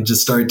learn and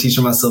just started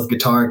teaching myself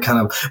guitar, kind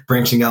of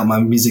branching out my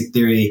music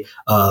theory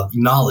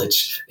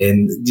knowledge.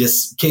 And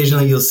just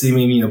occasionally you'll see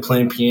me,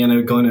 playing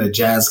piano, going to a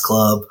jazz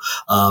club.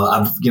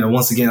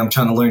 Once again, I'm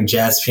trying to learn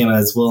jazz piano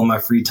as well in my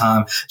free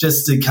time,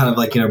 just to kind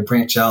of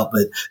branch out.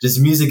 But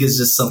just music is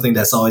just something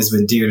that's always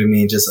been dear to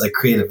me, and just a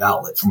creative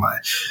outlet for my,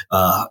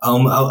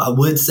 I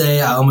would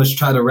say I almost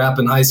tried to rap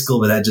in high school,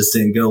 but that just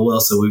didn't go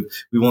well. So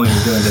we won't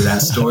even go into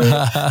that story. Do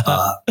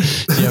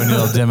you have any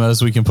little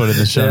demos we can put in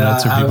the show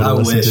notes for people to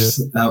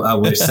listen to? I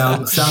wish.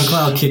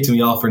 SoundCloud kicked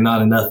me off for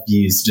not enough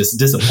views, just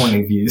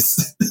disappointing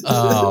views.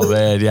 Oh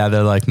man, yeah,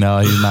 they're like, no,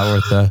 he's not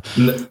worth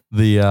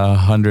the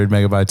 100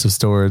 megabytes of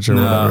storage or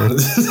whatever.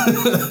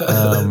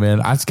 Oh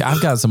man, I've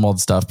got some old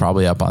stuff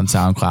probably up on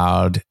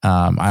SoundCloud.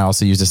 I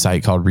also use a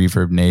site called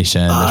Reverb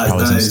Nation. There's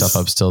probably some stuff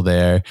up still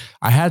there.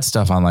 I had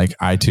stuff on like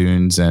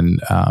iTunes, and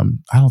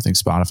I don't think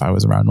Spotify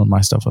was around when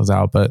my stuff was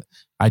out, but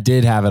I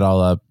did have it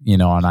all up,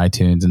 on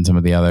iTunes and some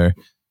of the other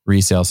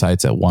resale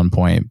sites at one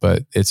point.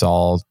 But it's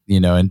all,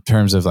 in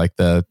terms of like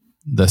the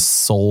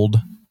sold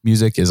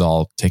music is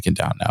all taken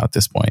down now at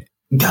this point.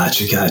 Got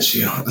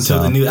you.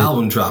 Until the new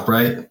album drop,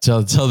 right?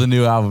 Until the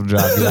new album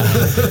drop,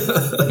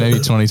 yeah. Maybe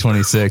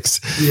 2026.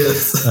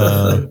 Yes.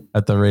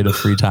 At the rate of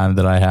free time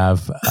that I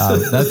have.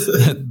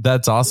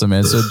 That's awesome,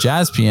 man. So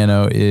jazz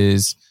piano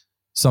is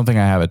something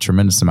I have a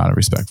tremendous amount of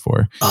respect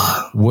for.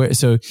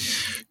 So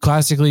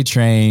classically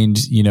trained,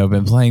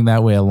 been playing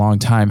that way a long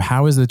time.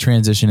 How is the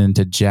transition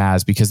into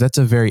jazz? Because that's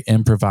a very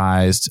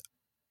improvised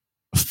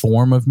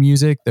form of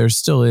music. There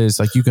still is,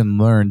 like, you can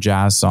learn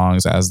jazz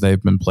songs as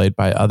they've been played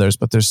by others,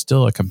 but there's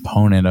still a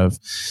component of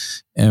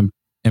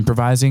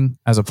improvising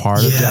as a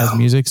part of jazz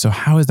music. So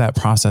how has that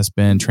process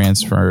been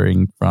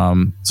transferring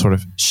from sort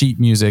of sheet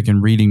music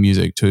and reading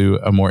music to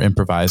a more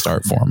improvised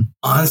art form?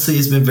 Honestly,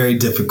 it's been very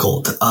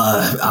difficult.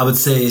 I would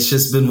say it's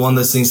just been one of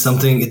those things,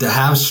 something to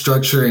have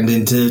structure and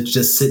then to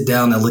just sit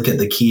down and look at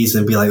the keys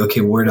and be like,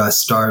 okay, where do I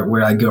start?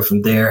 Where do I go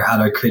from there? How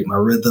do I create my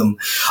rhythm?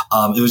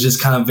 It was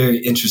just kind of very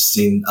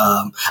interesting.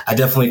 I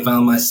definitely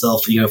found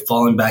myself,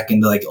 falling back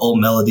into like old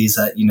melodies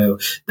that,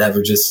 that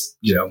were just,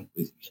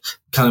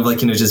 kind of like,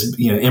 just,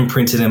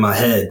 imprinted in my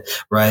head,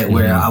 right? Mm-hmm.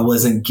 Where I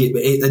wasn't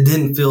it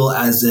didn't feel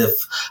as if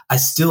I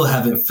still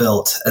haven't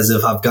felt as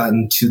if I've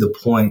gotten to the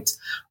point.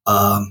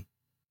 I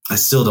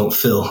still don't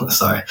feel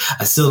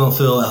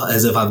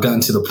as if I've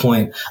gotten to the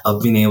point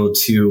of being able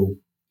to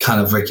kind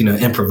of like,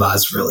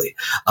 improvise really.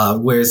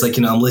 Whereas like,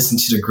 I'm listening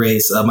to the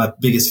greats. My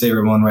biggest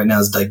favorite one right now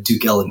is like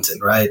Duke Ellington,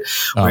 right?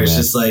 Where it's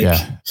just like,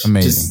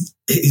 amazing.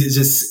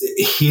 Just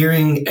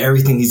hearing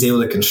everything he's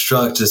able to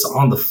construct just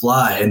on the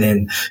fly, and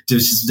then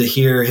just to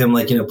hear him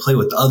like, play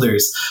with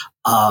others.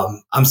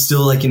 I'm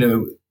still like,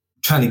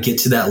 trying to get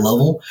to that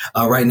level.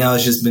 Right now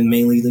it's just been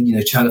mainly,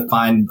 trying to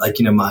find like,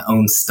 my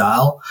own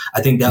style.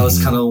 I think that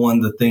was kind of one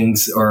of the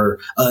things, or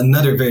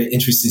another very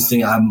interesting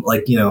thing I'm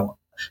like,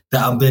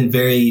 that I've been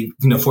very,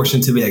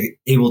 fortunate to be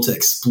able to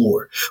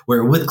explore.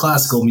 Where with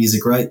classical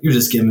music, right, you're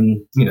just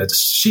given,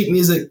 just sheet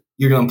music,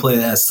 you're going to play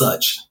it as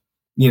such.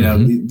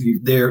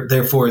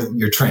 Therefore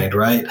you're trained,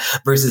 right?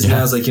 Versus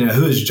now it's like,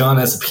 who is John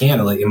as a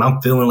piano? Like, am I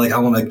feeling like I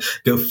want to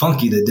go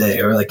funky today?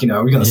 Or like,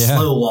 are we going to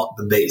slow walk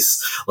the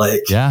bass?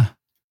 Like,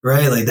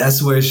 right? Like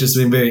that's where it's just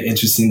been very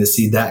interesting to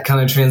see that kind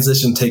of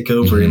transition take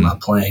over in my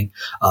playing.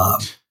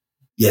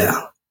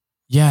 Yeah.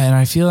 And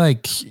I feel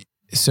like,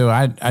 so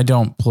I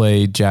don't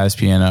play jazz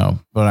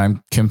piano, but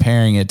I'm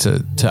comparing it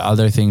to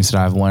other things that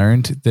I've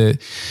learned.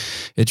 That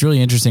it's really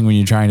interesting when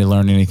you're trying to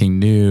learn anything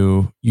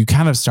new, you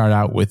kind of start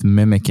out with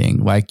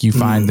mimicking, like you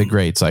find the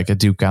greats, like a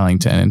Duke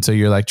Ellington. And so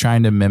you're like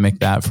trying to mimic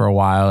that for a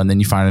while, and then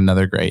you find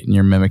another great and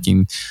you're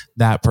mimicking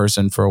that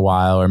person for a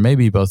while, or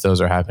maybe both those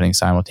are happening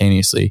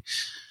simultaneously.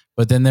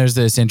 But then there's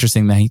this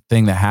interesting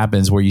thing that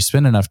happens where you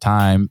spend enough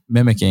time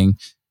mimicking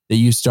that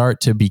you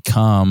start to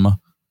become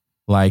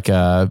like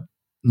a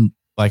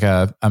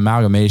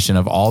amalgamation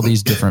of all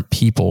these different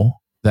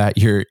people that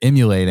you're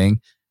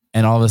emulating,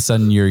 and all of a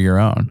sudden you're your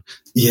own.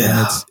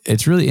 Yeah. And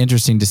it's really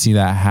interesting to see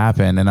that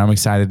happen. And I'm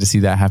excited to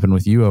see that happen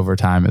with you over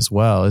time as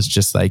well. It's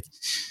just like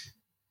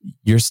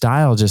your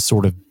style just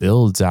sort of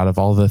builds out of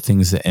all the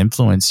things that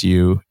influence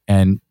you,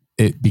 and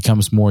it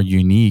becomes more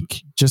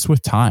unique just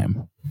with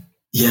time.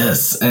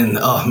 Yes. And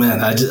oh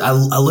man,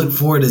 I look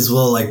forward as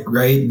well, like,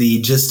 right.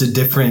 Just a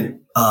different,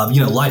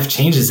 life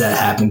changes that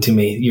happen to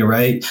me. You're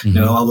right. Mm-hmm.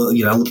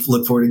 I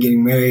look forward to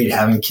getting married,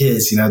 having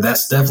kids.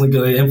 That's definitely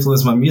going to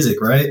influence my music,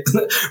 right?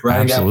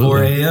 Riding at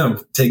 4 a.m.,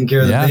 taking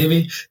care of the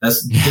baby.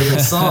 That's a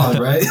different song,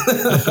 right?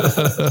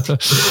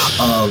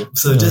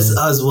 So just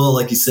as well,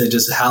 like you said,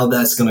 just how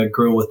that's going to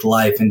grow with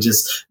life, and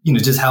just,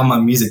 just how my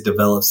music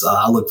develops.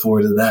 I look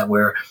forward to that,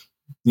 where,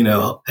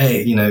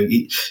 hey,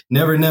 you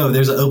never know.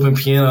 There's an open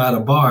piano at a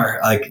bar.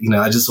 Like,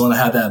 I just want to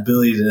have that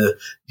ability to,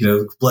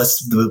 bless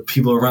the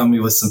people around me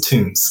with some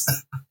tunes.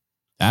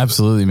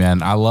 Absolutely,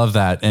 man. I love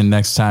that. And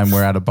next time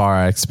we're at a bar,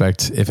 I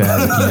expect, if it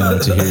has a piano,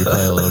 to hear you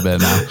play a little bit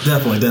now.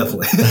 Definitely.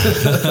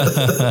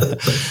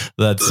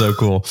 That's so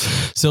cool.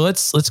 So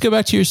let's go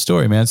back to your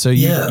story, man. So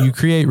you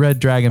create Red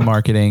Dragon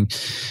Marketing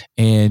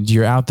and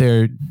you're out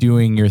there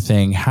doing your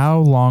thing. How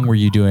long were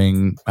you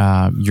doing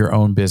your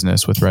own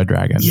business with Red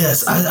Dragon?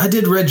 Yes, I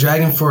did Red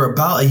Dragon for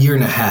about a year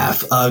and a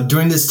half.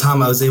 During this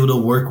time, I was able to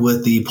work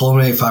with the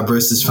Pulmonary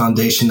Fibrosis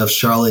Foundation of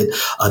Charlotte,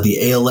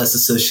 the ALS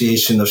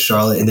Association of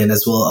Charlotte, and then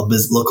as well a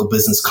local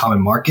business,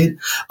 Common Market.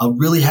 I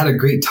really had a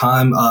great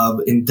time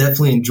and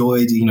definitely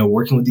enjoyed,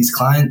 working with these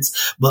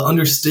clients. But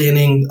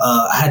understanding,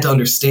 I had to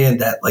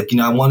understand that,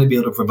 I wanted to be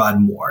able to provide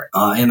more,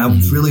 and I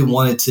really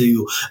wanted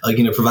to,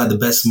 provide the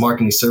best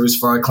marketing service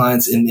for our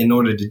clients. And in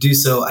order to do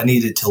so, I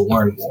needed to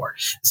learn more.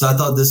 So I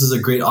thought this is a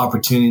great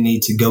opportunity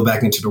to go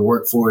back into the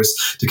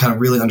workforce to kind of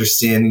really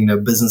understand,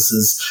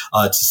 businesses,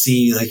 to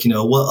see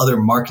what other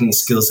marketing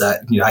skills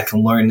that I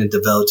can learn and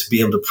develop to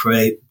be able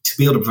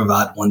to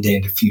provide one day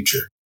in the future.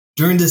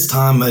 During this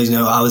time,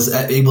 I was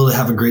able to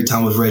have a great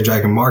time with Red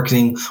Dragon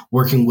Marketing,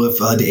 working with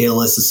the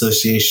ALS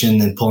Association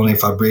and Pulmonary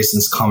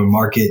Fibrosis Common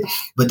Market,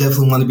 but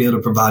definitely want to be able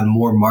to provide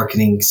more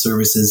marketing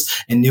services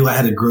and knew I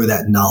had to grow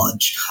that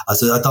knowledge.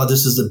 So I thought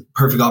this was the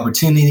perfect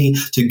opportunity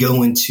to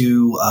go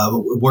into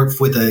work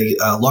with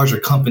a larger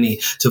company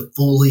to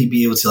fully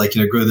be able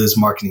to grow those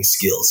marketing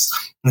skills.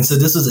 And so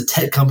this was a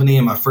tech company,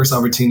 and my first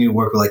opportunity to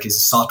work with as a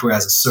software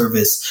as a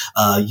service,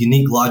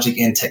 Unique Logic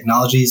and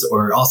Technologies,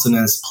 or also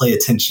known as Play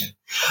Attention.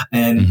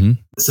 And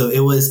so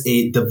it was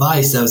a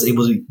device that was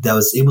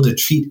able to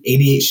treat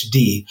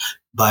ADHD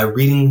by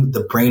reading the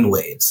brain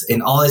waves.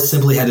 And all I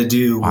simply had to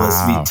do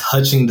was be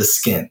touching the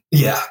skin.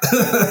 Yeah.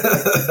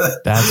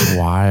 That's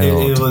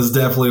wild. It was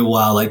definitely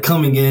wild.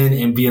 Coming in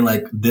and being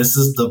this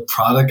is the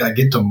product I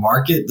get to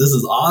market. This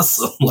is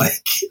awesome.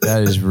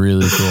 That is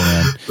really cool,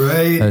 man.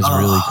 Right. That is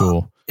really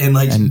cool.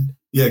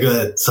 Yeah, go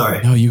ahead. Sorry.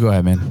 No, you go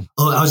ahead, man.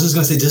 Oh, I was just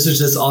going to say, this was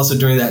just also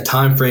during that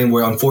time frame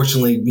where,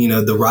 unfortunately,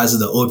 the rise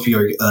of the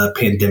opioid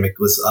pandemic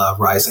was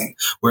rising,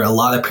 where a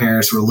lot of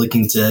parents were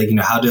looking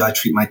to, how do I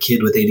treat my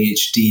kid with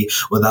ADHD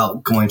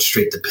without going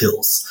straight to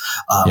pills?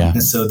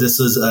 And so this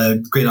was a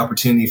great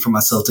opportunity for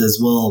myself to as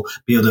well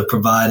be able to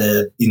provide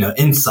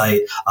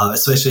insight,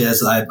 especially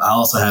as I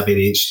also have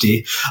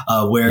ADHD,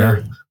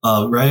 where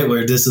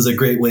this is a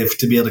great way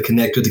to be able to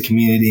connect with the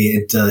community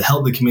and to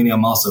help the community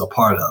I'm also a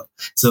part of.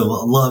 So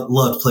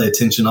love to Play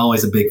Attention.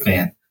 Always a big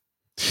fan.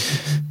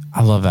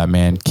 I love that,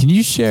 man. Can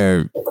you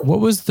share what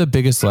was the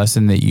biggest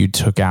lesson that you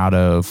took out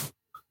of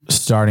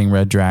starting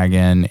Red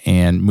Dragon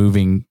and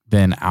moving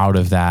then out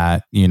of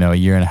that, a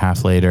year and a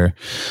half later?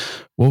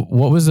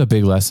 What was the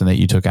big lesson that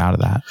you took out of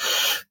that?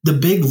 The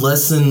big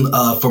lesson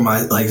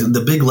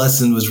the big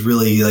lesson was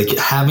really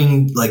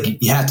having,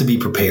 you have to be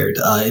prepared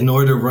in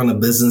order to run a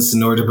business,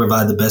 in order to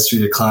provide the best for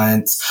your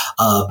clients.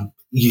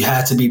 You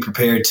have to be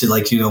prepared to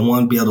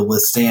be able to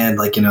withstand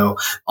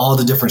all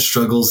the different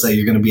struggles that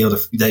you're going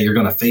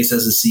to face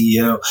as a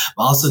CEO,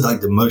 but also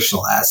the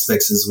emotional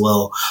aspects as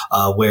well.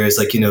 Whereas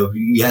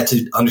you had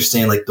to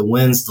understand the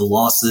wins, the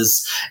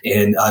losses,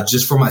 and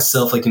just for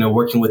myself,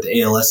 working with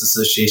the ALS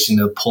Association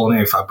of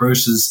Pulmonary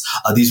Fibrosis,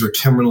 these were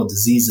terminal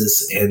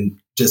diseases, and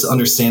just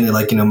understanding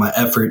my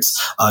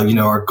efforts,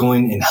 are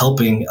going and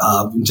helping,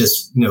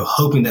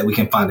 hoping that we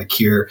can find a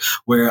cure,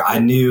 where I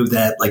knew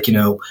that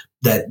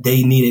that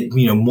they needed,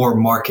 more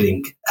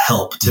marketing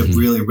help to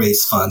really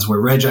raise funds, where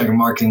Red Dragon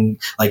Marketing,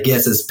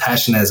 yes, as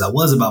passionate as I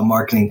was about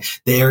marketing,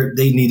 they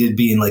needed to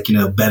be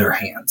in, better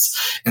hands.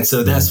 And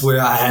so that's where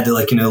I had to,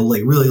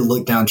 really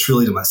look down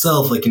truly to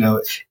myself.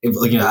 If,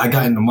 I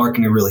got into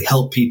marketing to really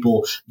help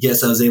people.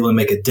 Yes, I was able to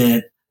make a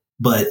dent.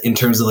 But in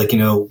terms of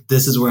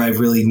this is where I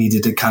really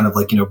needed to kind of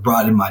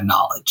broaden my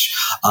knowledge.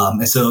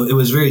 And so it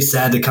was very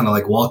sad to kind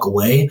of walk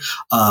away.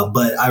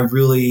 But I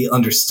really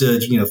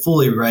understood,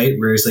 fully, right?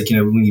 Whereas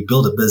when you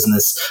build a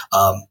business,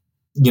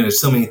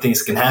 so many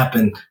things can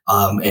happen,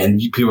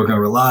 and people are going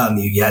to rely on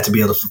you. You have to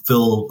be able to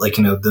fulfill,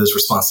 those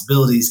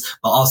responsibilities,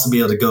 but also be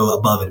able to go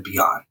above and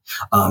beyond.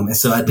 And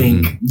so I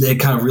think it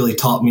kind of really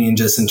taught me, in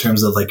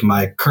terms of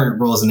my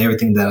current roles and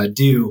everything that I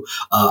do,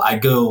 I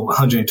go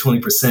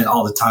 120%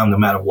 all the time, no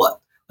matter what.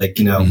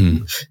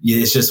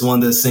 It's just one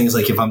of those things.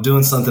 If I'm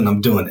doing something,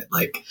 I'm doing it.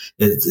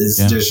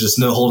 There's just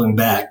no holding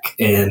back.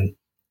 And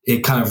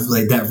it kind of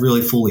that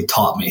really fully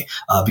taught me,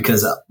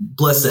 because I'm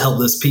blessed to help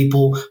those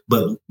people,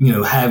 but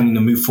having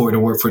to move forward to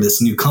work for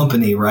this new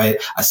company,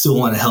 right? I still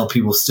want to help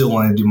people, still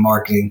want to do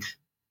marketing.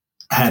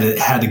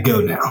 Had to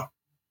go now.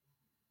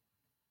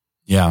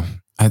 Yeah.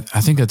 I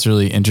think that's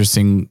really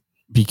interesting,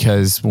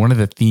 because one of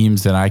the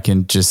themes that I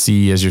can just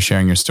see as you're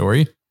sharing your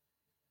story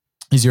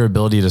is your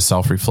ability to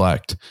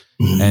self-reflect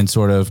and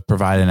sort of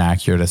provide an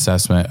accurate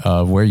assessment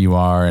of where you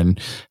are and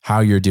how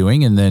you're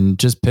doing, and then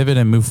just pivot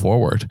and move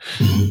forward.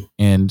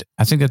 And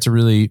I think that's a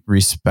really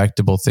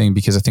respectable thing,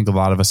 because I think a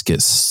lot of us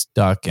get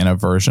stuck in a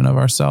version of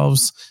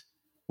ourselves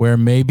where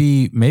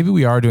maybe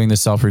we are doing the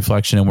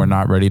self-reflection and we're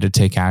not ready to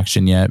take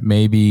action yet.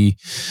 Maybe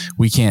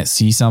we can't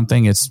see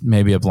something. It's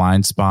maybe a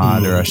blind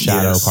spot or a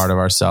shadow part of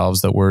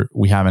ourselves that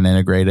we haven't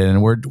integrated,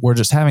 and we're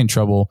just having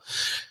trouble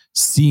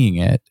seeing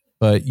it.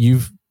 But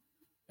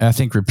I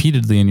think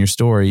repeatedly in your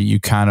story,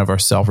 you kind of are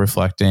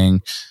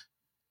self-reflecting,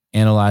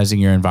 analyzing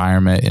your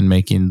environment and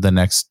making the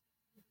next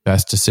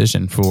best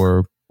decision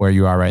for where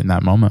you are right in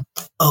that moment.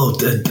 Oh,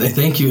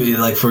 thank you.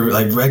 For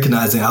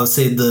recognizing, I would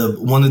say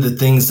one of the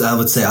things I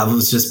would say I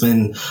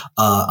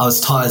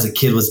was taught as a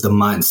kid was the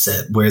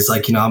mindset, where it's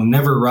I'm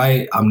never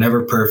right. I'm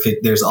never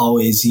perfect. There's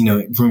always,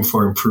 room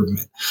for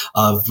improvement.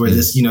 Where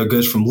this,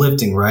 goes from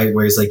lifting, right?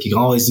 Where it's you can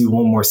always do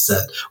one more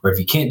set, or if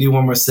you can't do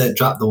one more set,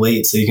 drop the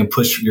weight so you can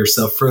push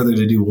yourself further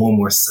to do one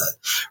more set,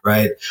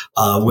 right?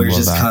 Where it's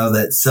just kind of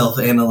that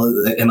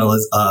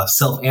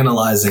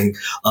self-analyzing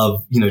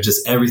of,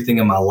 just everything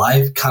in my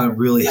life kind of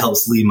really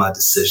helps lead my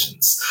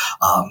decisions.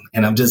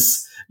 And I'm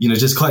just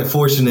quite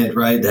fortunate,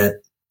 right,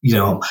 that,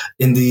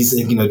 in these,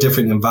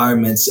 different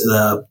environments,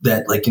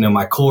 that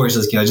my core is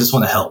just, I just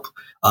want to help.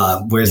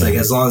 Whereas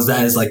as long as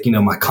that is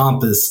my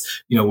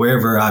compass,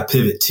 wherever I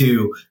pivot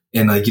to,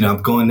 and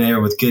I'm going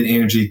there with good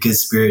energy, good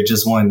spirit,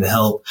 just wanting to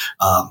help.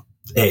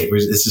 Hey,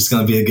 it's just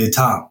going to be a good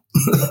time.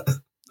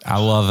 I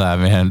love that,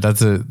 man.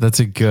 That's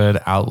a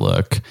good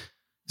outlook.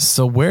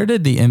 So where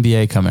did the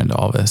MBA come into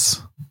all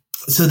this?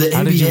 So the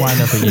How MBA, did you wind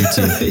up at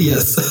UT?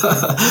 Yes.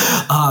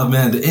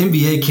 Man, the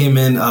MBA came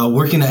in,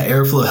 working at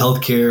Airflow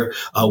Healthcare,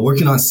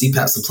 working on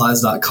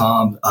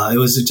CPAPsupplies.com. It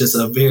was just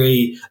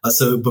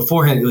so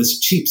beforehand it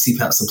was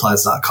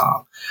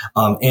cheapcpapsupplies.com.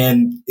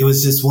 And it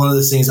was just one of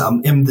those things.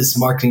 I'm in this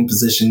marketing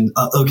position.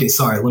 Okay.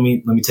 Sorry. Let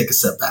me take a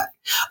step back.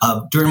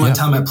 During my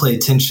time at Play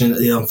Attention,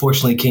 it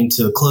unfortunately came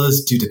to a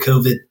close due to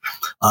COVID,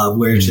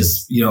 where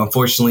just,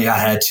 unfortunately I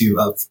had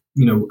to,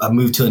 I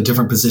moved to a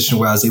different position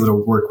where I was able to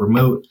work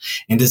remote.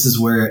 And this is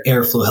where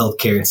Airflow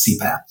Healthcare and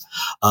CPAP,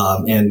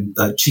 and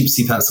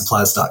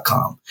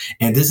cheapcpapsupplies.com.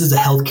 And this is a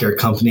healthcare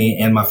company,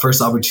 and my first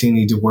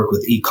opportunity to work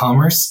with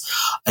e-commerce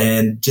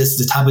and just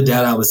the type of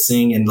data I was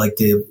seeing, and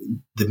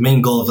the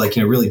main goal of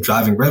really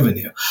driving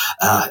revenue.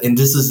 And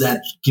this is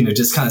that,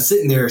 just kind of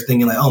sitting there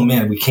thinking oh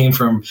man, we came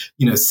from,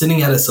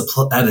 sitting at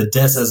a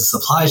desk as a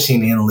supply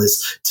chain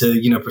analyst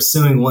to,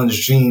 pursuing one's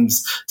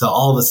dreams to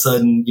all of a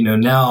sudden,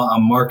 now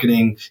I'm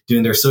marketing,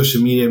 doing their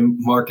social media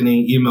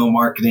marketing, email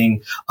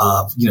marketing,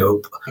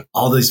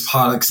 all these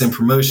products and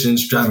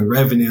promotions, driving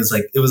revenue. It's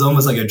it was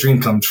almost like a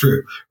dream come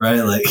true,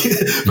 right?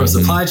 From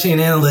supply chain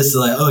analyst to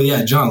oh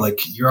yeah, John,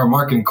 you're our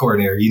marketing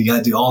coordinator. You got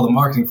to do all the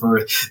marketing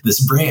for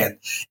this brand.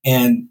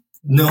 And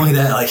knowing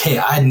that hey,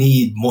 I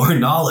need more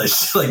knowledge.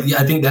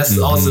 I think that's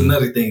also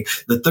another thing.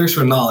 The thirst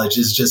for knowledge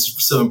is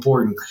just so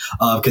important.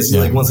 Because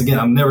once again,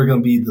 I'm never going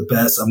to be the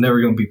best. I'm never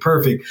going to be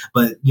perfect,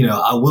 but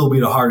I will be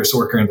the hardest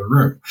worker in the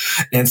room.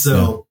 And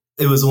so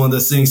it was one of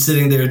those things,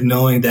 sitting there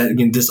knowing that,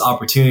 again, this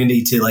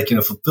opportunity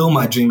to fulfill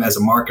my dream as a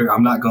marketer,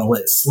 I'm not going to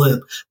let it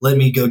slip. Let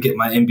me go get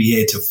my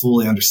MBA to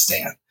fully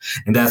understand.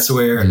 And that's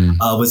where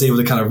I was able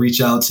to kind of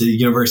reach out to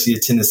University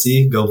of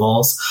Tennessee, go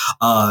Vols,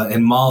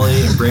 and Molly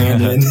and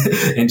Brandon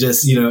and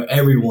just,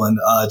 everyone,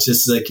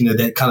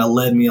 that kind of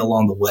led me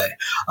along the way.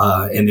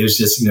 And it was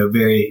just,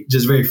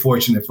 very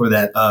fortunate for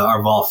that,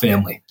 our Vol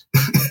family.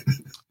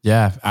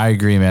 Yeah, I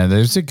agree, man.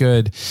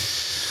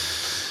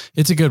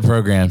 It's a good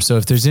program. So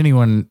if there's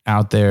anyone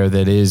out there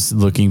that is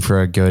looking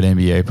for a good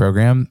MBA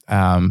program,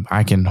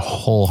 I can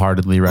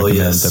wholeheartedly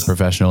recommend the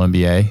professional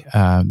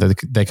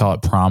MBA. They call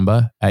it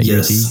Pramba at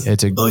UT.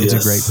 It's a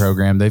great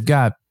program. They've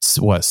got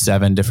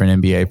 7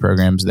 different MBA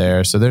programs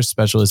there. So there's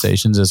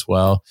specializations as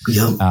well.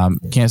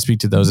 Can't speak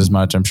to those as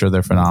much. I'm sure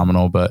they're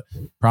phenomenal, but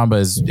Pramba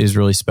is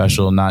really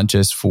special, not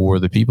just for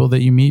the people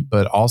that you meet,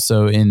 but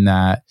also in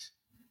that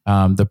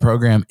the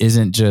program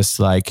isn't just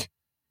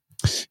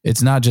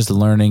it's not just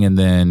learning and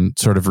then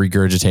sort of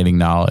regurgitating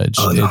knowledge.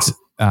 Oh, no. It's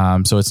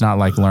so it's not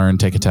learn,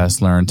 take a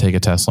test, learn, take a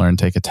test, learn,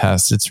 take a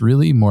test. It's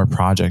really more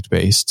project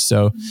based.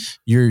 So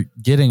you're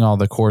getting all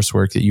the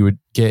coursework that you would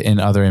get in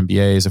other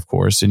MBAs, of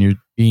course, and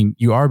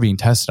you are being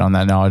tested on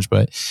that knowledge,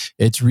 but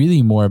it's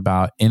really more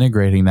about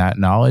integrating that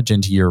knowledge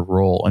into your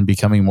role and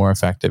becoming more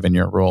effective in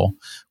your role,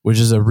 which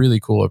is a really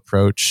cool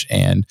approach.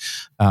 And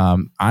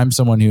I'm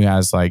someone who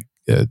has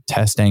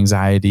test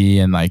anxiety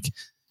and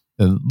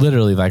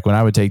literally when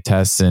I would take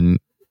tests in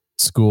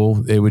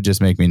school, it would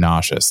just make me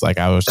nauseous.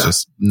 I was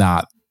just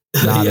not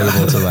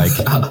able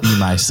to be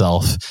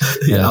myself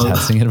in a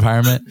testing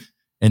environment.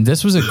 And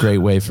this was a great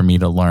way for me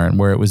to learn,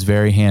 where it was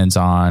very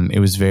hands-on. It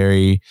was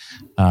very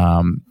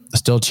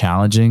still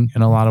challenging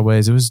in a lot of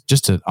ways. It was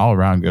just an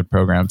all-around good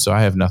program. So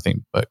I have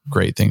nothing but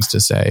great things to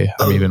say.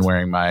 I'm even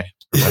wearing my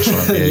professional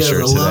MBA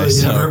shirt today.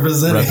 So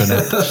representing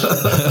it.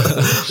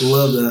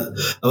 Love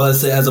that. I was about to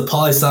say, as a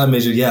poli-sci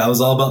major, I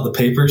was all about the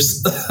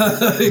papers.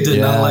 I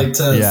did not like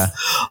tests.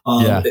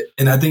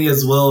 And I think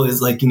as well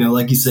is like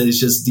you said, it's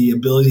just the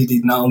ability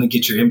to not only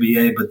get your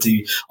MBA, but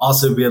to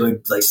also be able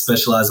to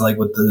specialize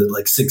with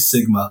the Six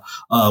Sigma.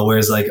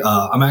 Whereas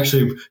I'm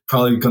actually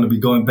probably going to be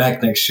going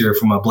back next year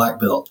for my black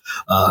belt.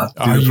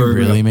 Are you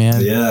really,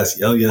 man? Yes.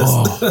 Oh, yes.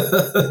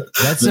 Oh,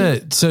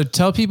 so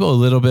tell people a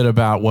little bit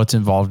about what's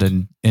involved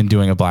in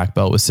doing a black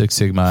belt with Six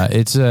Sigma.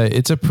 It's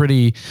a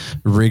pretty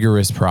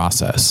rigorous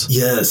process.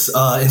 Yes.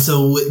 And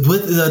so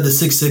with the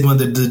Six Sigma,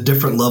 the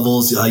different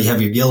levels, you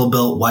have your yellow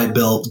belt, white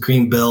belt,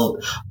 green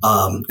belt,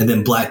 and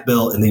then black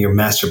belt, and then your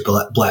master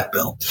black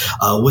belt.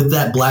 With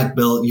that black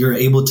belt, you're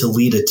able to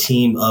lead a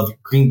team of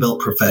green belt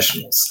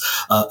professionals.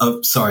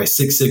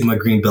 Six Sigma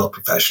green belt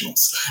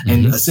professionals. Mm-hmm.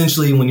 And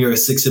essentially, when you're a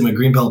Six Sigma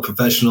green belt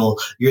professional,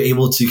 you're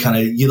able to kind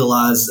of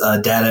utilize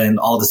data and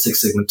all the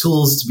Six Sigma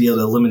tools to be able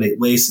to eliminate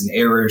waste and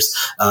errors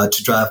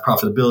to drive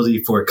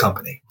profitability for a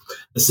company.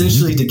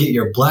 Essentially, to get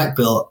your black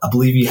belt, I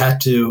believe you have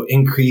to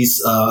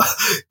increase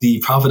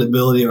the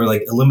profitability or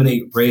like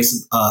eliminate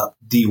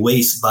the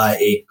waste by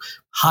a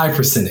high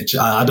percentage.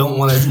 I don't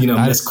want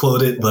to,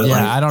 misquote it, but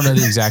I don't know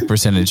the exact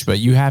percentage, but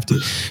you have to.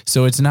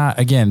 So it's not,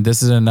 again,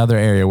 this is another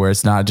area where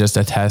it's not just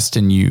a test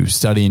and you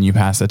study and you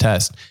pass the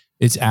test.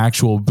 It's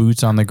actual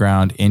boots on the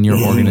ground in your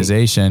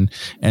organization.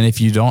 And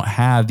if you don't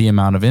have the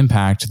amount of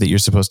impact that you're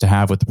supposed to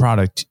have with the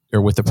product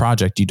or with the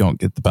project, you don't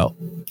get the belt.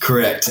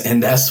 Correct.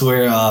 And that's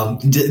where,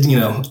 not to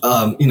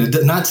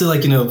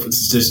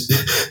just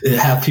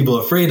have people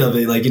afraid of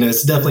it.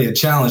 It's definitely a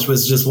challenge, but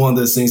it's just one of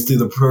those things through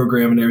the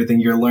program and everything.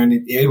 You're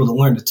able to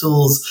learn the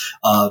tools,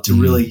 to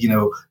really,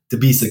 to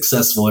be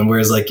successful. And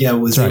whereas I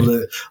was able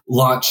to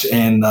launch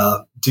and,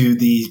 do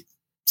the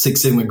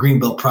Six Sigma green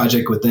belt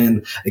project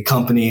within a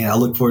company. And I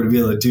look forward to be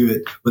able to do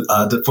it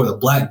for the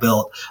black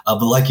belt.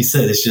 But like you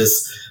said, it's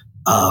just,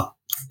 it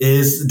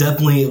is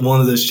definitely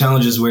one of those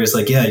challenges where it's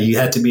you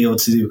had to be able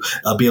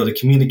to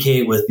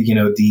communicate with,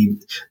 the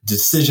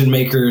decision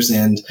makers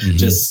and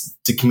just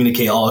to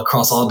communicate all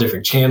across all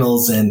different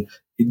channels and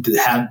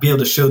be able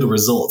to show the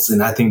results.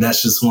 And I think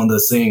that's just one of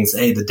those things.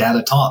 Hey, the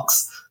data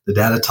talks. The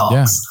data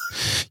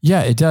talks.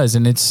 Yeah, it does.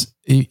 And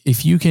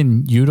if you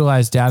can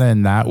utilize data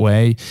in that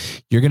way,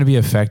 you're going to be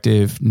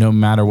effective no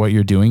matter what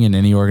you're doing in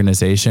any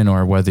organization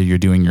or whether you're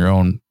doing your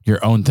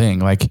own thing.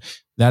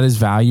 That is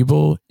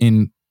valuable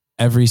in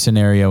every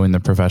scenario in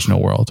the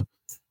professional world.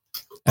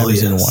 Every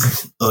single one.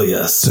 Oh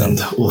yes. So,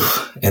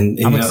 and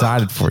I'm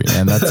excited for you,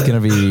 man. That's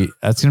going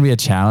to be a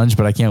challenge,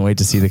 but I can't wait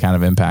to see the kind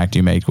of impact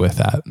you make with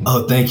that.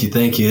 Oh, thank you.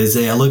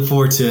 I look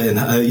forward to it.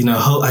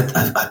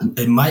 And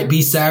it might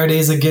be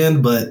Saturdays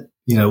again, but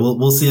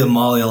we'll see if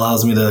Molly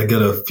allows me to go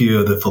to a few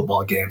of the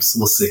football games.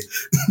 We'll see.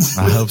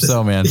 I hope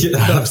so, man. I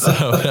hope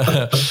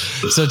so.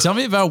 So tell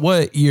me about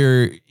what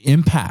your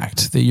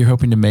impact that you're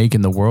hoping to make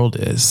in the world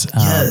is.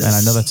 Yes. And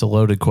I know that's a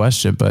loaded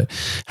question, but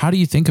how do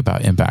you think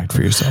about impact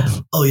for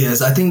yourself? Oh,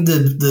 yes. I think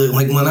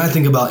when I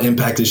think about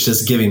impact, it's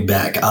just giving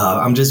back.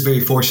 I'm just very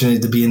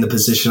fortunate to be in the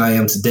position I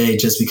am today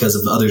just because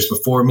of others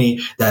before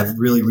me that have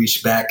really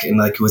reached back and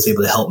was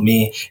able to help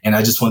me. And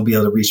I just want to be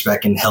able to reach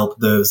back and help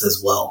those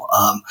as well.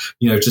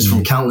 Just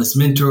from countless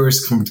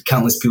mentors, from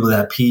countless people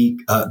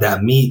that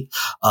meet,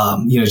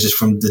 just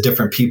from the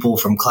different people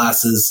from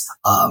classes.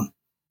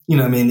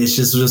 It's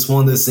just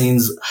one of those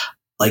things.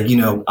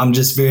 I'm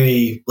just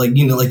very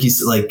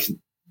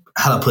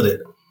how to put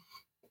it,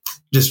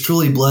 just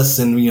truly blessed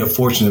and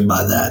fortunate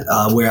by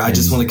that. Where I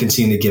just want to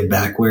continue to give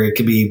back. Where it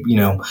could be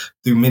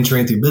through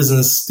mentoring, through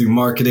business, through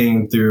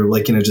marketing, through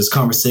just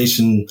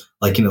conversation,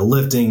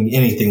 lifting,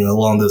 anything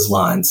along those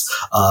lines.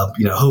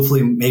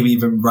 Hopefully maybe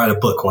even write a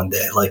book one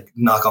day.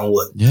 Knock on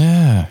wood.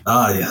 Yeah.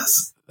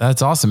 Yes.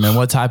 That's awesome. And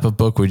what type of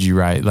book would you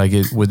write?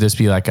 Would this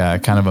be a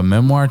kind of a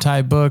memoir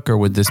type book, or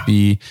would this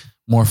be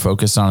more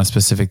focused on a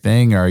specific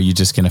thing, or are you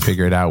just going to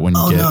figure it out when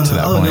you get to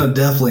that point? No,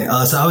 definitely.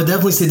 So I would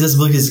definitely say this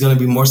book is going to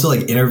be more so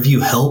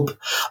interview help.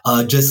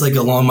 Just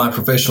along my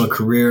professional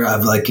career,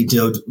 I've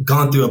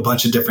gone through a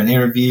bunch of different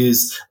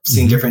interviews,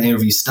 seen different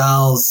interview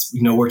styles,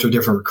 worked with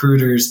different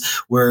recruiters,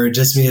 where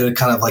just me to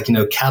kind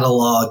of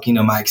catalog,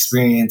 my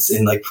experience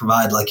and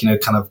provide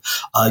kind of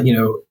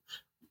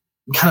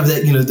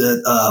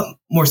that,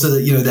 more so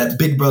that, that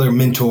big brother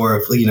mentor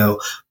of,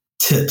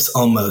 tips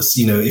almost,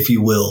 if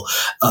you will,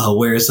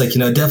 where it's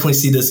definitely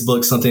see this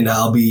book, something that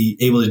I'll be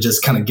able to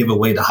just kind of give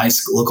away to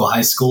local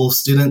high school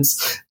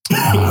students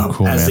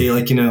cool, as man. they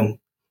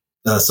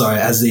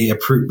as they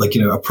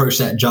approach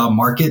that job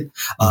market.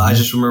 I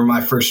just remember my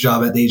first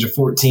job at the age of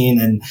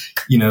 14 and,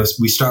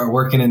 we start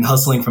working and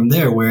hustling from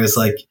there, where it's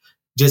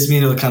just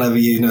being able to kind of,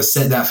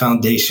 set that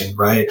foundation,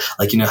 right?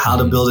 How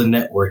to build a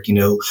network,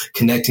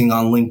 connecting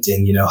on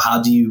LinkedIn,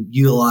 how do you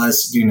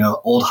utilize,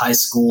 old high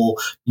school,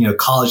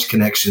 college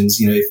connections,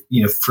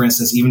 if, for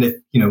instance, even if,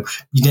 you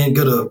didn't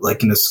go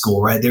to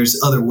school, right?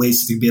 There's other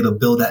ways to be able to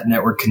build that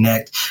network,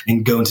 connect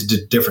and go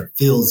into different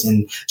fields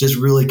and just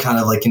really kind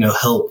of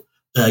help,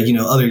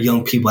 other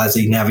young people as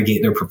they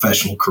navigate their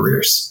professional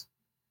careers.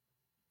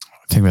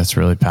 I think that's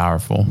really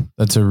powerful.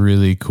 That's a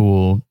really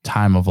cool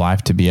time of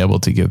life to be able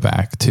to give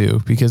back too,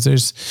 because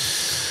there's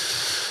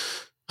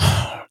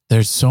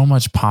so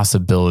much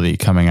possibility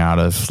coming out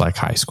of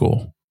high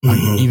school,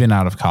 even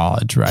out of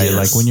college, right?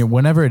 Yes.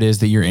 Whenever it is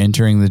that you're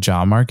entering the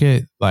job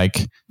market,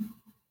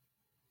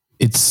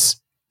 it's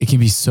it can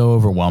be so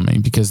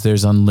overwhelming because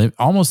there's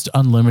almost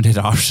unlimited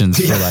options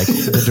for like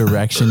the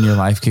direction your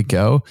life could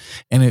go.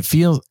 And it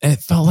felt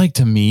like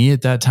to me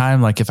at that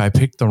time, like if I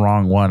picked the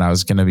wrong one, I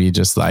was going to be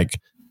just like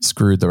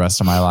screwed the rest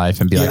of my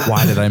life and be like,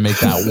 why did I make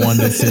that one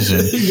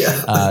decision?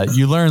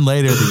 You learn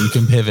later that you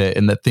can pivot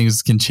and that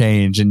things can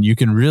change and you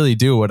can really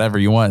do whatever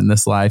you want in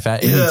this life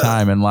at any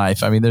time in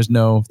life. I mean, there's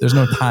no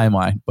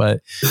timeline, but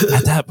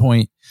at that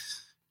point,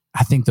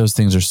 I think those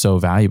things are so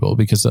valuable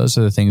because those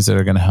are the things that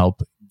are going to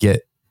help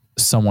get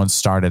someone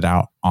started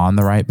out on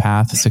the right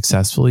path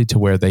successfully to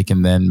where they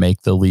can then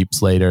make the leaps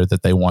later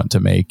that they want to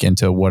make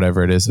into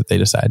whatever it is that they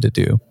decide to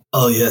do.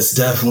 Oh yes,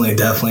 definitely.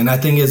 And I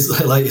think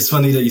it's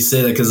funny that you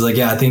say that because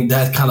I think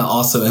that kind of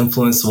also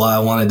influenced why I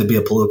wanted to be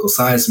a political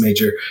science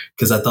major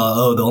because I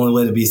thought, the only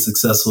way to be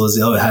successful is,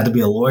 it had to be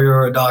a lawyer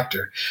or a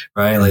doctor,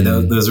 right? Like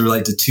those were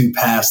like the two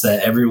paths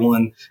that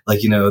everyone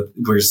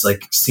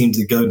seemed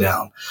to go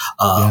down.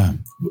 Or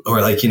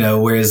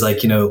whereas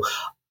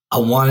I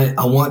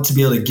want to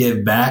be able to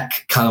give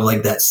back kind of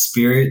like that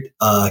spirit,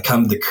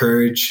 kind of the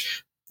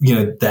courage,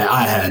 that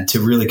I had to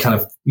really kind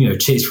of,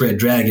 chase Red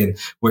Dragon.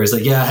 Whereas I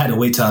had to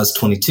wait till I was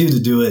 22 to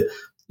do it.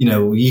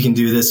 You can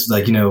do this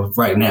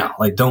right now,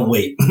 like don't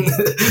wait.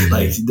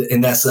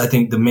 And that's, I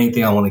think the main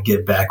thing I want to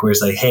give back where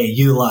it's like, hey,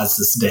 utilize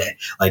this day,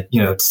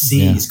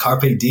 seize,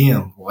 carpe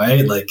diem,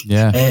 right?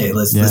 Hey,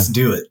 let's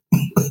do it.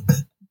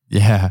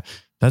 Yeah.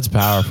 That's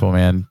powerful,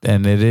 man.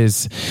 And it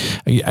is,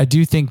 I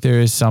do think there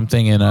is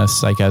something in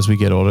us, like as we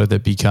get older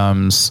that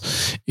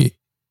becomes,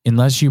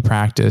 unless you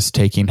practice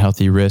taking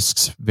healthy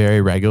risks very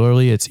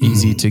regularly, it's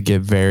easy to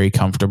get very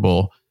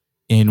comfortable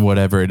in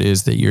whatever it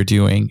is that you're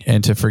doing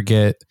and to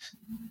forget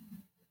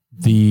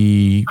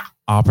the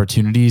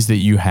opportunities that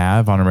you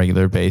have on a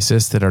regular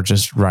basis that are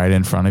just right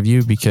in front of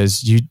you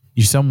because you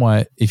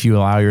somewhat, if you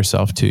allow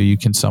yourself to, you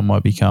can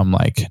somewhat become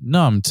like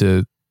numb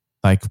to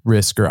like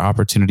risk or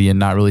opportunity and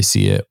not really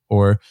see it,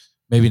 or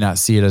maybe not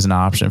see it as an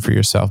option for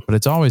yourself, but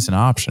it's always an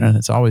option and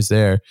it's always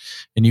there.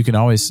 And you can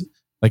always,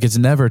 it's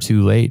never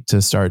too late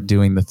to start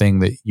doing the thing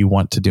that you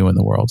want to do in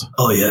the world.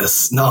 Oh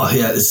yes. No,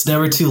 yeah. It's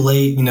never too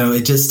late.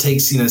 It just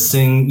takes,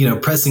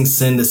 pressing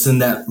send to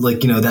send that,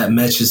 that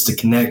message to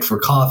connect for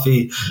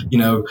coffee,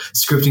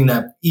 scripting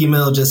that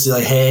email, just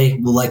like, hey,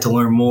 we'd like to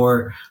learn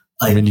more.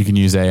 I mean, you can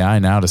use AI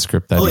now to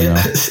script that.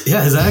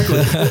 Yeah, exactly.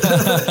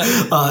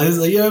 It's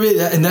like, I mean,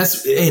 and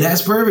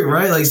that's perfect,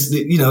 right?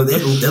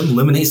 It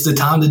eliminates the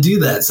time to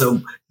do that.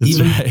 So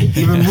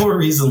even more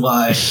reason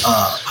why,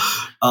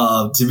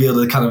 to be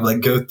able to kind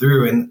of go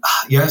through and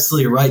you're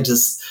absolutely right.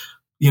 Just,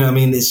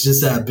 it's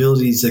just that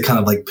ability to kind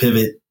of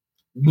pivot,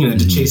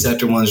 to chase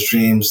after one's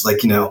dreams.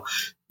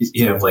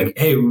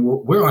 Hey,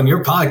 we're on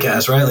your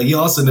podcast, right? You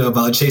also know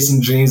about chasing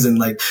dreams and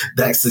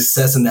that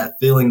success and that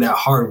feeling, that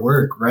hard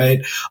work,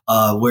 right?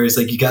 Whereas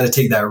you got to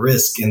take that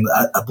risk. And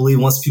I believe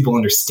once people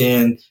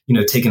understand,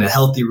 taking a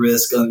healthy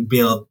risk, be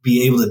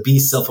able to be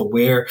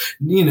self-aware,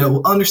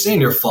 understand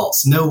your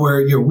faults, know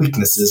where your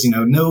weaknesses,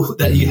 know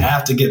that you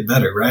have to get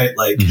better, right?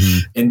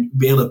 And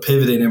be able to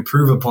pivot and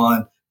improve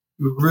upon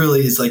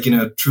really is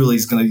truly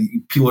is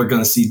people are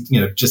going to see,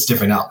 just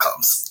different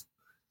outcomes.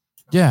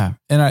 Yeah.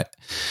 And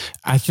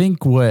I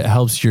think what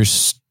helps your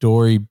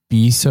story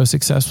be so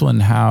successful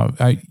and how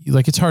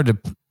it's hard to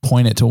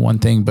point it to one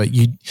thing, but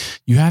you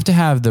have to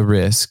have the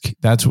risk.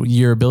 That's what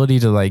your ability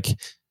to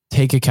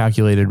take a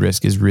calculated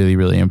risk is really,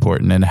 really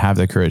important and have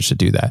the courage to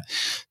do that.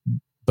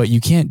 But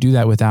you can't do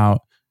that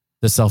without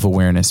the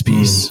self-awareness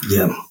piece.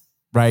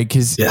 Right.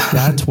 Cause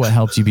that's what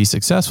helps you be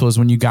successful is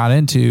when you got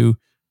into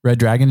Red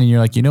Dragon and you're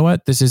like, you know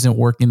what, this isn't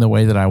working the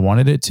way that I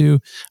wanted it to.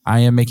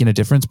 I am making a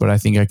difference, but I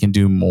think I can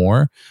do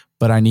more.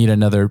 But I need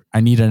another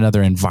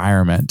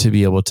environment to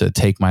be able to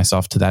take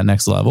myself to that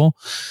next level.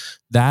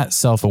 That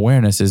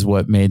self-awareness is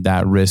what made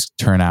that risk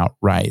turn out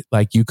right.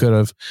 You could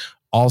have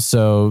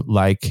also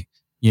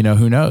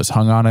who knows,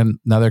 hung on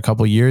another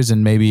couple of years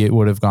and maybe it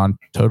would have gone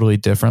totally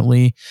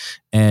differently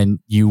and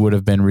you would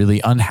have been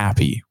really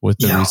unhappy with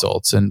the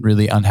results and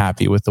really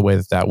unhappy with the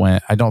way that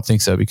went. I don't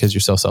think so because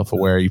you're so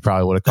self-aware. You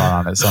probably would have gone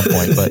on at some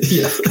point, but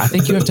I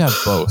think you have to have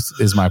both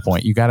is my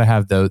point. You got to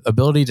have the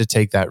ability to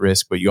take that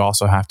risk, but you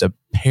also have to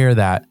pair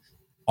that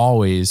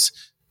always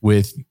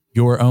with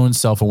your own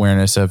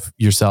self-awareness of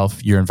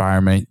yourself, your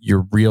environment,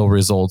 your real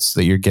results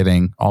that you're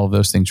getting. All of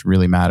those things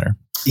really matter.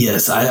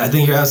 Yes, I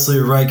think you're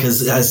absolutely right.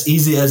 Because as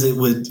easy as it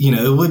would,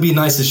 it would be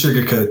nice to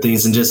sugarcoat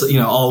things and just,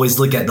 always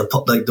look at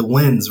the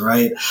wins,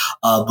 right?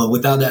 But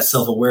without that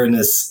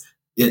self-awareness,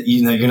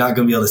 you're not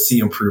going to be able to see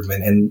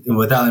improvement. And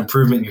without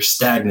improvement, you're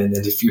stagnant.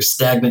 And if you're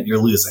stagnant,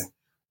 you're losing.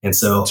 And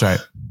so, that's right.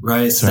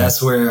 Right. So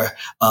that's where,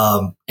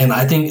 and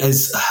I think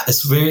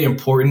it's very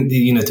important,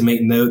 to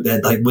make note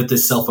that with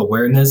this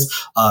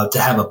self-awareness, to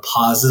have a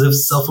positive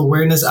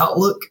self-awareness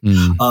outlook,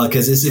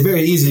 because it's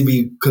very easy to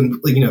be,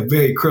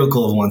 very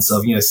critical of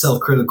oneself,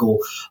 self-critical,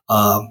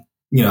 I'm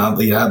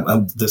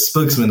the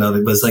spokesman of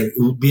it, but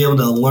it's be able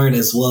to learn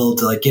as well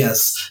to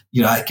yes,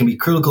 I can be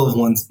critical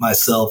of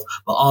myself,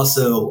 but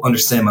also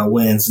understand my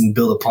wins and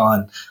build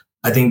upon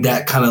I think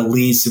that kind of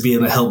leads to being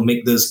able to help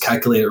make those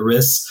calculated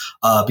risks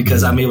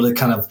because I'm able to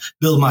kind of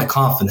build my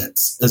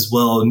confidence as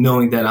well,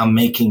 knowing that I'm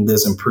making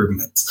those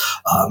improvements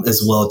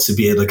as well to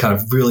be able to kind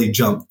of really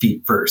jump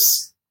feet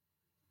first.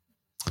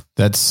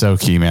 That's so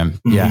key, man.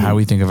 Mm-hmm. Yeah. How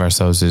we think of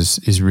ourselves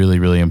is really,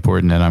 really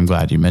important. And I'm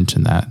glad you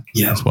mentioned that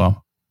as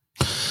well.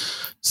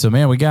 So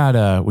man, we got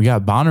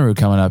Bonnaroo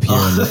coming up here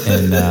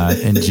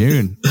in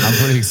June. I'm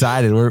pretty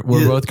excited. We're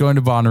both going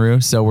to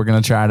Bonnaroo. So we're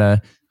going to try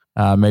to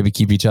maybe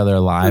keep each other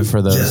alive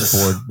for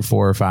those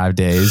 4 or 5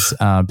 days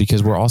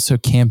because we're also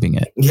camping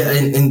it. Yeah.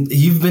 And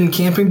you've been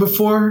camping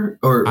before?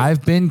 Or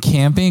I've been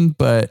camping,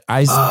 but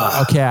I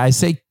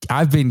say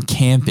I've been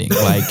camping.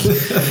 Like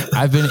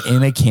I've been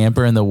in a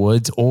camper in the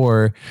woods,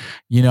 or,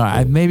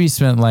 I've maybe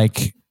spent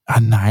like a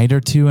night or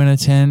two in a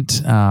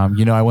tent.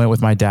 I went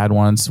with my dad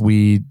once.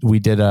 We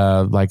did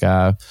a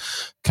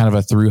kind of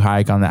a through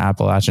hike on the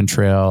Appalachian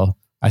Trail.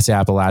 I say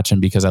Appalachian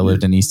because I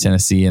lived in East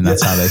Tennessee, and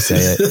that's how they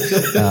say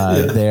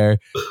it there.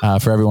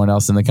 For everyone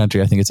else in the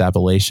country, I think it's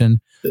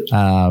Appalachian,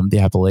 the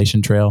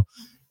Appalachian Trail,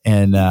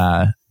 and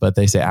but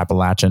they say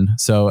Appalachian.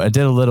 So I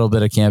did a little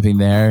bit of camping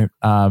there,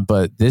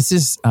 but this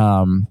is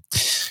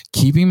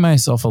keeping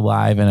myself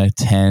alive in a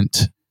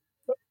tent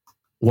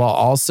while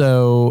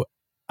also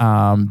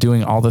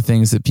doing all the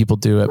things that people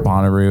do at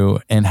Bonnaroo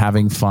and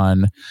having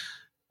fun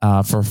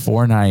for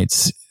 4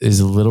 nights is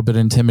a little bit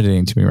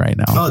intimidating to me right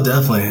now. Oh,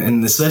 definitely.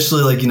 And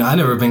especially I've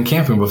never been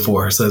camping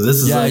before. So this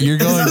is you're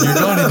going into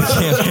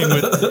camping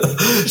with.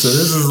 So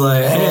this is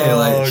hey,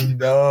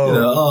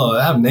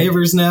 I have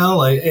neighbors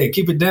now. Hey,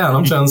 keep it down.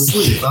 I'm trying to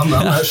sleep. I'm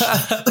not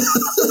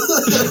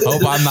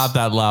Hope I'm not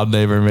that loud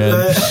neighbor, man.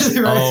 Right.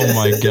 Oh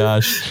my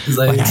gosh.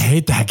 I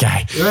hate that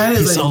guy. Right?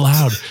 He's so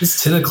loud.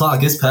 It's 10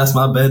 o'clock. It's past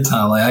my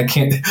bedtime. I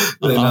can't.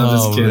 I'm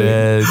just kidding.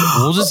 Man.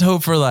 We'll just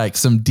hope for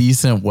some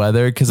decent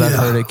weather, because I've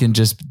heard it can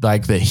just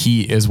the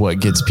heat is what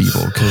gets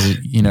people, because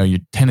you're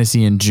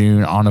Tennessee in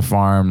June on a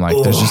farm.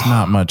 There's just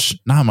not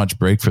much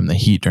break from the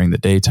heat during the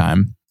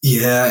daytime.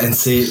 Yeah, and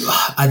see,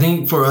 I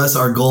think for us,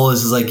 our goal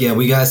is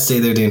we gotta stay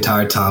there the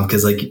entire time,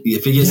 because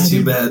if it gets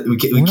too bad, we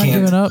can't. Not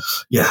giving up.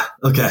 Yeah,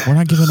 okay. We're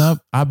not giving up.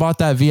 I bought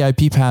that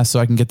VIP pass so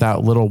I can get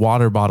that little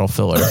water bottle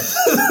filler.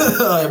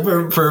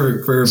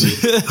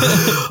 Perfect.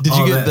 Did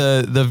you get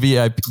the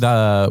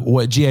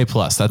VIP, GA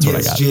Plus? That's what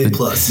I got. GA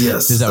Plus,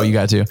 yes. Is that what you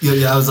got too?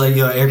 Yeah, I was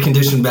air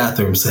conditioned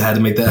bathrooms, so I had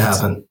to make that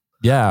happen.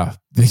 Yeah.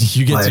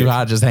 You get too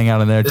hot, just hang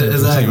out in there.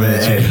 Exactly.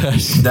 Hey,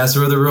 that's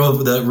where the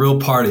real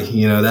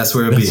party, that's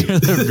where it be.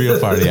 That's where the real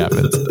party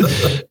happens.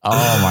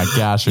 Oh my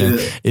gosh, man.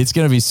 Yeah. It's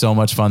going to be so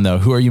much fun though.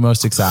 Who are you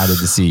most excited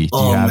to see? Do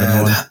you have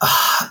anyone?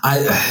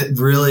 I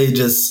really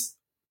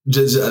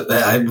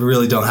I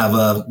really don't have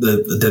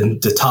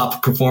the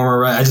top performer,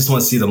 right? I just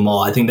want to see them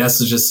all. I think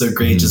that's just so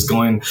great. Just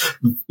going,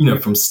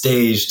 from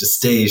stage to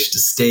stage to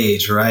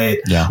stage, right?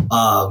 Yeah.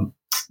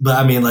 But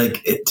I mean,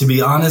 to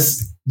be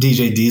honest,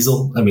 DJ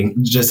Diesel. I mean,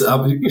 just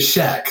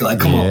Shaq.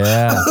 Come on.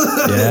 Yeah.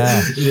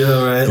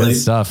 Right. Good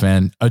stuff,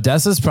 man.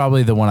 Odessa's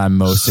probably the one I'm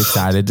most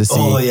excited to see.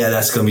 Oh yeah,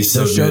 that's gonna be so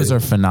good. Those shows are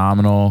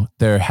phenomenal.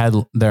 They're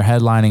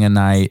headlining a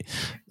night.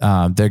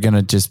 They're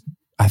gonna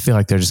I feel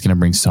like they're just gonna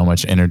bring so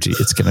much energy.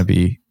 It's gonna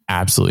be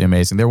absolutely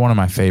amazing. They're one of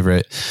my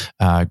favorite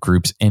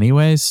groups,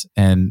 anyways,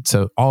 and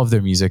so all of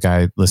their music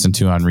I listen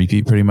to on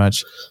repeat pretty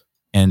much.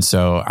 And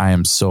so I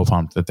am so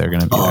pumped that they're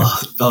going to be there.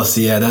 Oh, so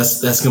yeah,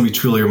 that's going to be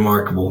truly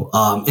remarkable.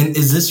 And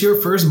is this your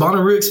first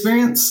Bonnaroo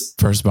experience?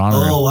 First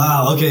Bonnaroo. Oh,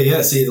 wow. Okay.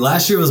 Yeah. See,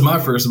 last year was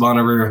my first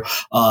Bonnaroo.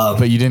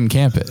 But you didn't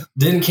camp it.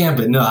 Didn't camp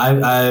it. No,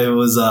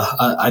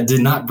 I did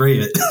not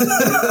brave it.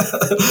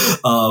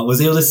 Was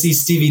able to see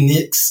Stevie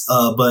Nicks.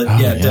 But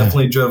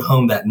definitely drove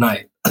home that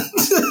night.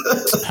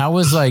 How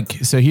was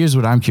so here's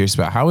what I'm curious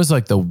about. How was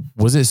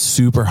was it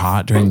super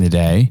hot during the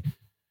day?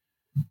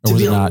 Or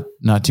was it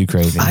not too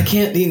crazy? I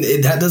can't.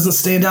 That doesn't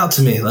stand out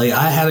to me.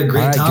 I had a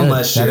great time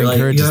last year. That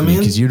encourages me,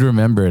 because you'd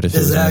remember it if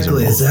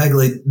exactly, it was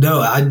miserable. Exactly. No,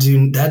 I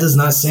do. That does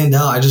not stand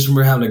out. I just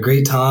remember having a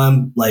great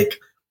time.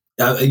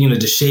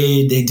 The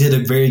shade, they did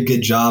a very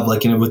good job.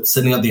 With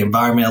setting up the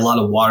environment, a lot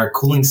of water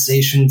cooling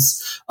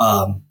stations,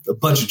 a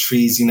bunch of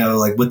trees.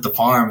 With the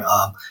farm.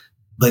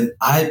 But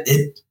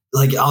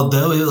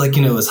although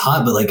it was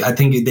hot, but I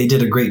think they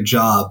did a great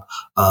job.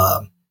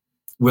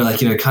 Where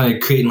kind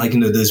of creating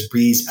those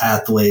breeze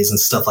pathways and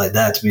stuff like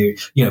that to be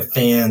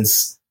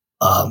fans.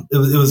 It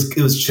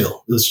was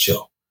chill. It was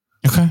chill.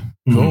 Okay,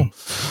 cool.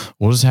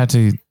 We'll just have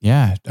to.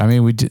 Yeah, I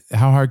mean,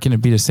 how hard can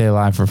it be to stay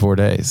alive for 4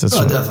 days? That's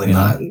definitely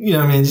not. What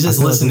I mean, just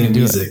listening to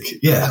music.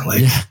 Yeah,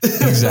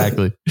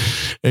 exactly.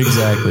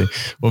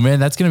 Well, man,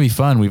 that's going to be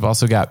fun. We've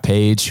also got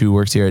Paige, who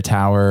works here at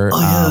Tower.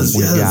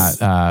 We've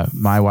got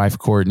my wife,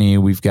 Courtney.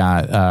 We've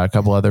got a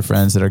couple other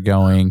friends that are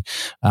going.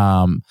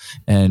 And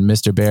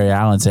Mr. Barry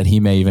Allen said he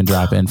may even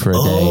drop in for a day.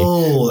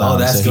 Oh,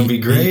 that's going to be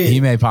great.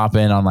 He may pop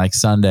in on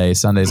Sunday.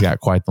 Sunday's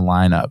got quite the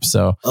lineup.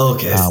 So we'll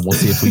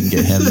see if we can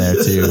get him there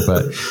too.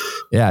 But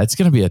yeah, it's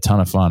going to be a ton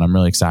of fun. I'm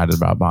really excited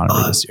about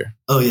Bonnaroo this year.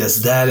 Oh yes,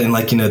 that and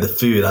the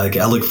food.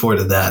 I look forward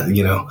to that.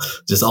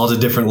 Just all the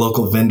different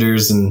local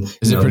vendors and.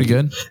 Is it pretty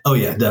good? Oh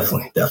yeah,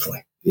 definitely.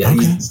 Yeah.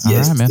 Okay. Yes. All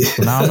right, man.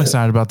 Well, now I'm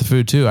excited about the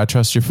food too. I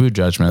trust your food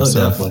judgment. Oh,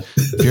 so definitely.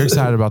 if you're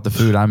excited about the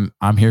food,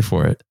 I'm here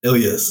for it. Oh,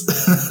 yes.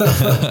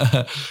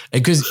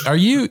 Because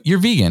you're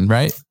vegan,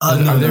 right? No,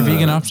 are there no,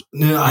 vegan no. options?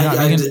 No,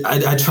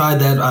 I tried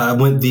that. I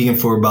went vegan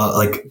for about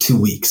like 2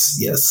 weeks.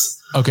 Yes.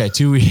 Okay,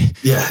 2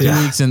 weeks. Yeah,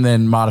 2 weeks, and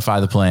then modify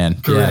the plan.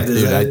 Correct.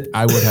 Yeah, dude,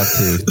 I would have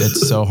too.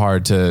 It's so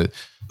hard to.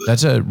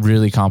 That's a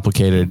really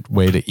complicated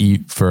way to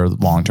eat for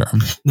long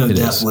term. No,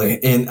 definitely.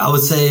 And I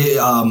would say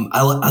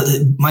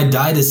my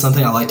diet is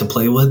something I like to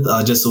play with.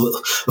 Just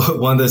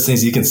one of those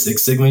things you can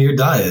Six Sigma your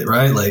diet,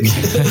 right? Like,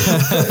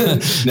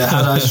 now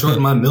how do I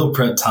shorten my meal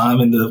prep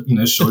time in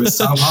the shortest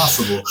time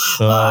possible?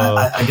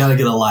 I got to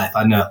get a life.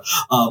 I know,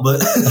 but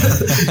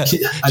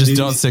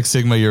don't Six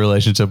Sigma your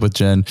relationship with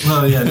Jen.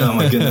 Oh yeah, no,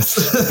 my goodness.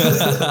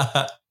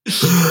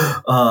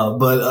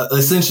 But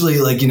essentially,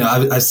 like,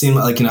 I've seen,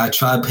 like, I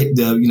tried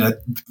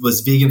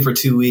was vegan for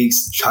 2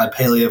 weeks, tried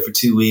paleo for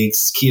 2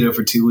 weeks, keto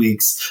for 2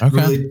 weeks. Okay.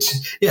 Really,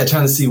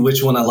 trying to see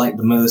which one I like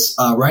the most.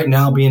 Right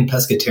now, being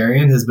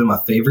pescatarian has been my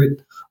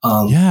favorite.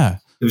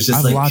 It was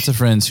just I have lots of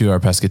friends who are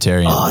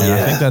pescatarian, and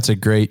I think that's a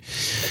great.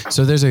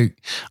 So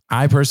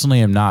I personally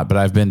am not, but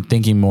I've been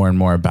thinking more and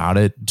more about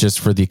it just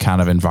for the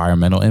kind of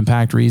environmental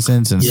impact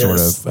reasons and sort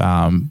of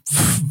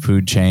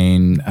food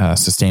chain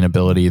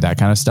sustainability, that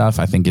kind of stuff.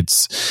 I think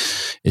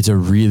it's a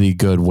really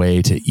good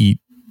way to eat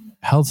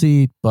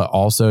healthy, but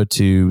also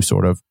to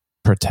sort of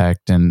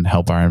protect and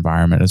help our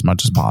environment as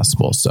much as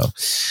possible. So,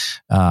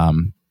 I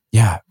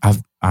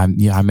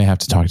may have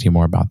to talk to you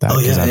more about that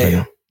because I've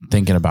been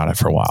thinking about it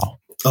for a while.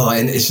 Oh,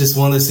 and it's just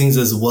one of those things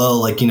as well,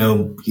 like,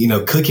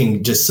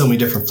 cooking, just so many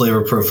different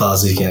flavor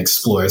profiles that you can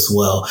explore as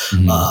well.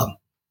 Mm-hmm.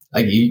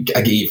 I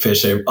can eat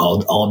fish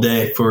all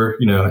day for,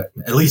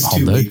 at least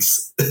 2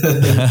 weeks.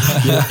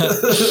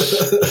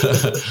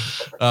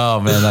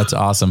 Oh man, that's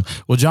awesome.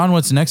 Well, John,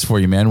 what's next for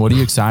you, man? What are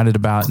you excited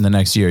about in the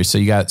next year? So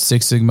you got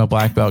Six Sigma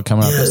Black Belt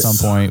coming up at some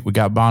point. We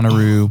got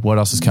Bonnaroo. What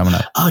else is coming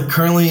up?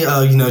 Currently,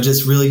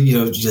 just really,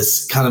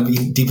 just kind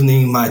of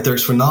deepening my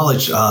thirst for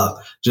knowledge.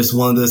 Just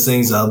one of those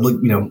things,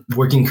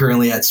 working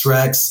currently at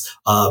Strax,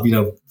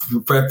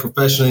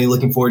 professionally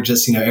looking forward to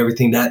just,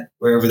 everything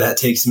wherever that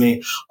takes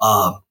me.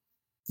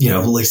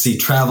 Let's see,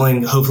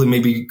 traveling, hopefully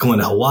maybe going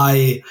to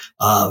Hawaii,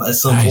 at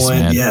some point.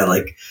 Man. Yeah.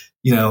 Like,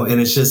 and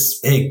it's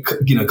just,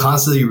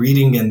 constantly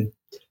reading and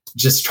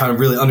just trying to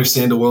really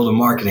understand the world of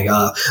marketing.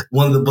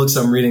 One of the books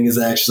I'm reading is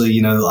actually,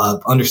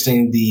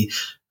 understanding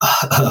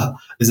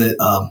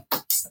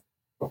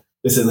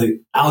is it like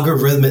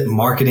algorithmic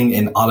marketing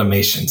and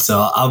automation?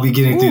 So I'll be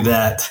getting through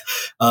that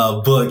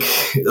book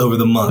over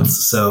the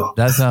months. So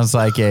that sounds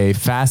like a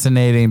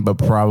fascinating but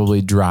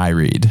probably dry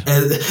read.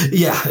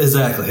 Yeah,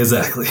 exactly.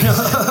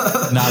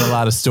 Not a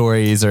lot of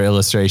stories or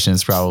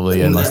illustrations,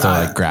 probably, unless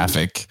they're like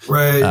graphic,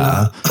 right?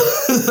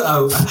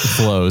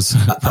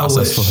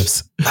 Process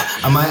flows.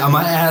 I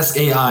might ask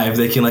AI if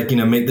they can, like,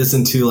 make this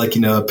into, like,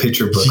 a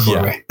picture book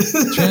for me.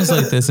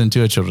 Translate this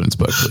into a children's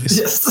book, please.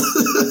 Yes.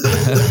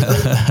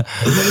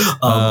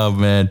 Oh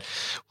man.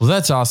 Well,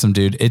 that's awesome,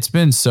 dude. It's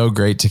been so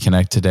great to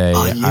connect today.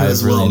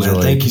 I've really enjoyed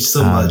it. Thank you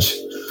so much.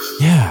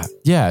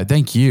 Yeah.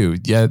 Thank you.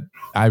 Yeah.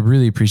 I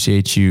really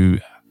appreciate you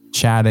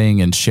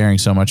chatting and sharing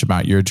so much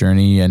about your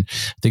journey. And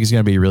I think it's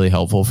going to be really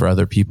helpful for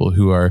other people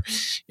who are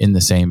in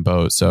the same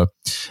boat. So,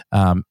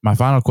 my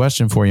final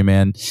question for you,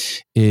 man,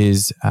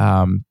 is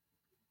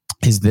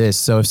this.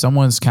 So if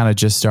someone's kind of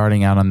just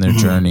starting out on their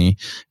journey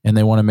and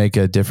they want to make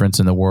a difference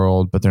in the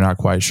world, but they're not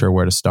quite sure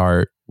where to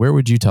start, where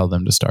would you tell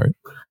them to start?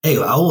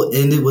 Hey, I will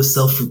end it with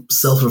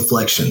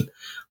self-reflection.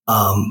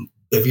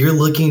 If you're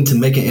looking to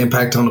make an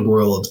impact on the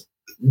world,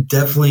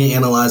 definitely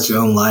analyze your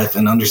own life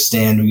and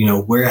understand,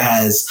 where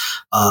has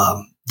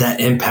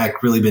that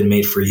impact really been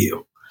made for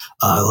you?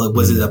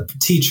 Was it a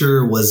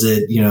teacher? Was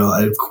it,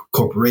 a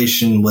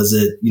corporation? Was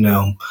it,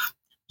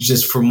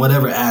 just from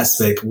whatever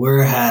aspect,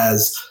 where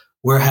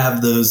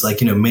have those,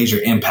 like, major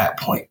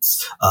impact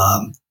points,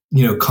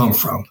 come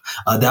from?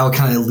 That would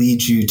kind of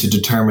lead you to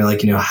determine,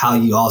 like, how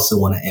you also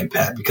want to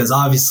impact, because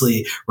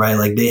obviously, right,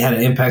 like, they had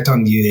an impact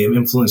on you. They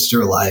influenced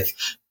your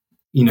life.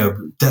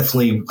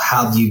 Definitely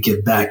how do you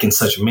give back in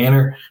such a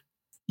manner?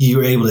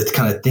 You're able to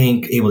kind of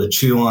think, able to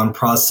chew on,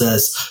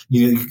 process,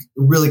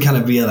 really kind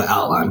of be able to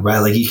outline, right?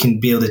 Like, you can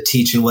be able to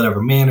teach in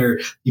whatever manner,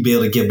 you be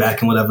able to give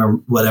back in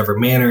whatever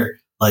manner.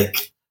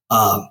 Like,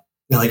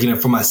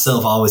 for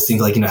myself, I always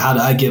think, like, how do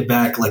I give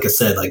back? Like I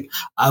said, like,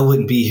 I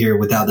wouldn't be here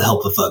without the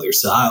help of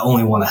others. So I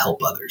only want to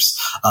help others.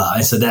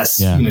 And so that's,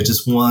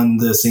 just one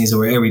of those things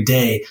where every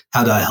day,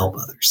 how do I help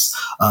others?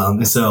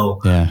 And so,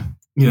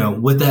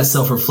 with that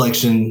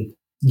self-reflection,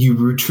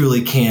 you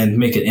truly can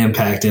make an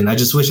impact. And I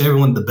just wish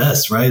everyone the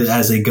best, right?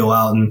 As they go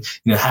out and,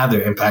 have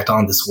their impact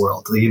on this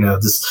world,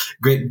 this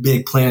great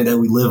big planet that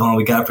we live on,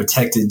 we got to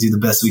protect it, do the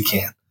best we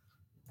can.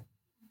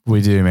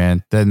 We do,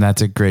 man. Then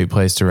that's a great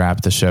place to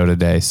wrap the show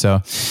today.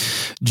 So,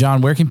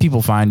 John, where can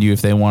people find you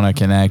if they want to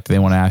connect, they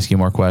want to ask you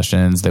more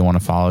questions, they want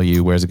to follow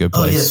you? Where's a good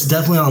place? Oh, yes,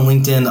 definitely on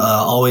LinkedIn,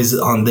 always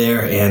on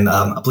there. And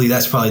I believe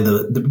that's probably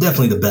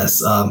definitely the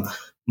best.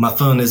 my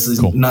phone is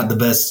Cool. not the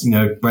best,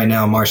 right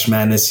now, March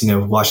Madness,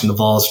 watching the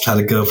Vols try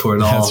to go for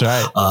it all. That's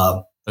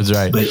right. That's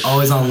right. But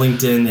always on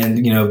LinkedIn,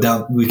 and,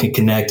 that we can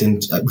connect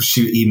and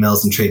shoot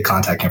emails and trade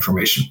contact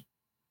information.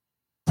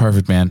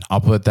 Perfect, man.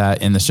 I'll put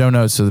that in the show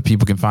notes so that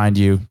people can find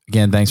you.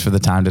 Again, thanks for the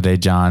time today,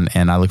 John.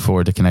 And I look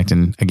forward to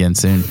connecting again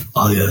soon.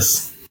 Oh,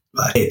 yes.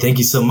 Bye. Hey, thank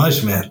you so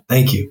much, man.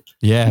 Thank you.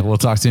 Yeah, we'll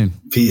talk soon.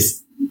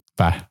 Peace.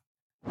 Bye.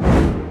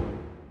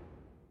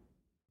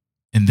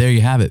 And there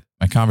you have it,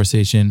 my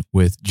conversation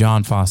with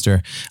John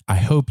Foster. I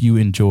hope you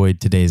enjoyed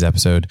today's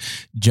episode.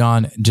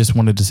 John, just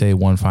wanted to say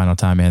one final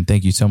time, man,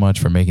 thank you so much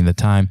for making the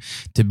time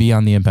to be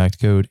on the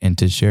Impact Code and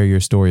to share your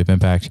story of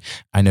impact.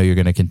 I know you're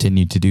going to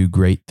continue to do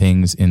great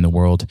things in the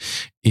world.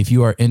 If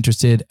you are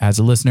interested as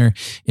a listener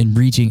in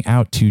reaching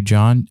out to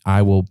John,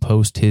 I will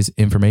post his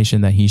information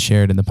that he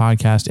shared in the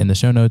podcast in the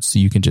show notes, so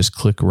you can just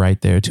click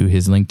right there to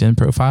his LinkedIn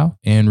profile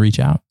and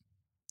reach out.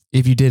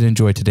 If you did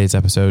enjoy today's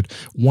episode,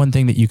 one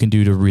thing that you can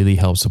do to really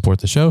help support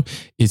the show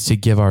is to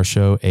give our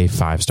show a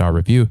 5-star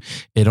review.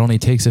 It only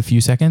takes a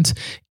few seconds,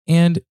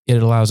 and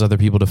it allows other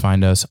people to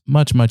find us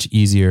much, much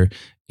easier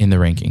in the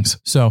rankings.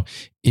 So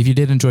if you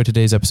did enjoy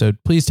today's episode,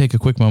 please take a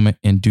quick moment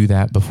and do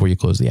that before you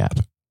close the app.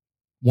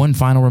 One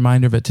final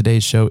reminder that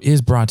today's show is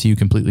brought to you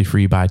completely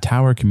free by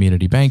Tower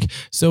Community Bank.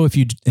 So if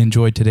you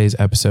enjoyed today's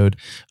episode,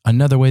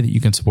 another way that you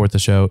can support the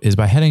show is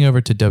by heading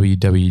over to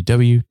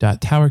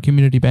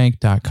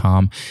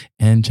www.towercommunitybank.com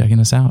and checking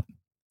us out.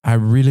 I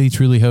really,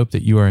 truly hope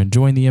that you are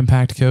enjoying the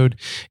Impact Code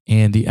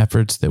and the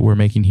efforts that we're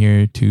making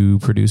here to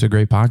produce a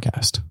great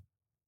podcast.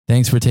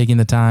 Thanks for taking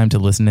the time to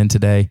listen in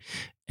today,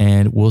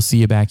 and we'll see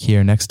you back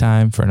here next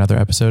time for another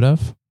episode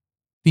of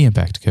The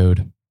Impact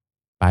Code.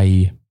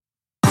 Bye.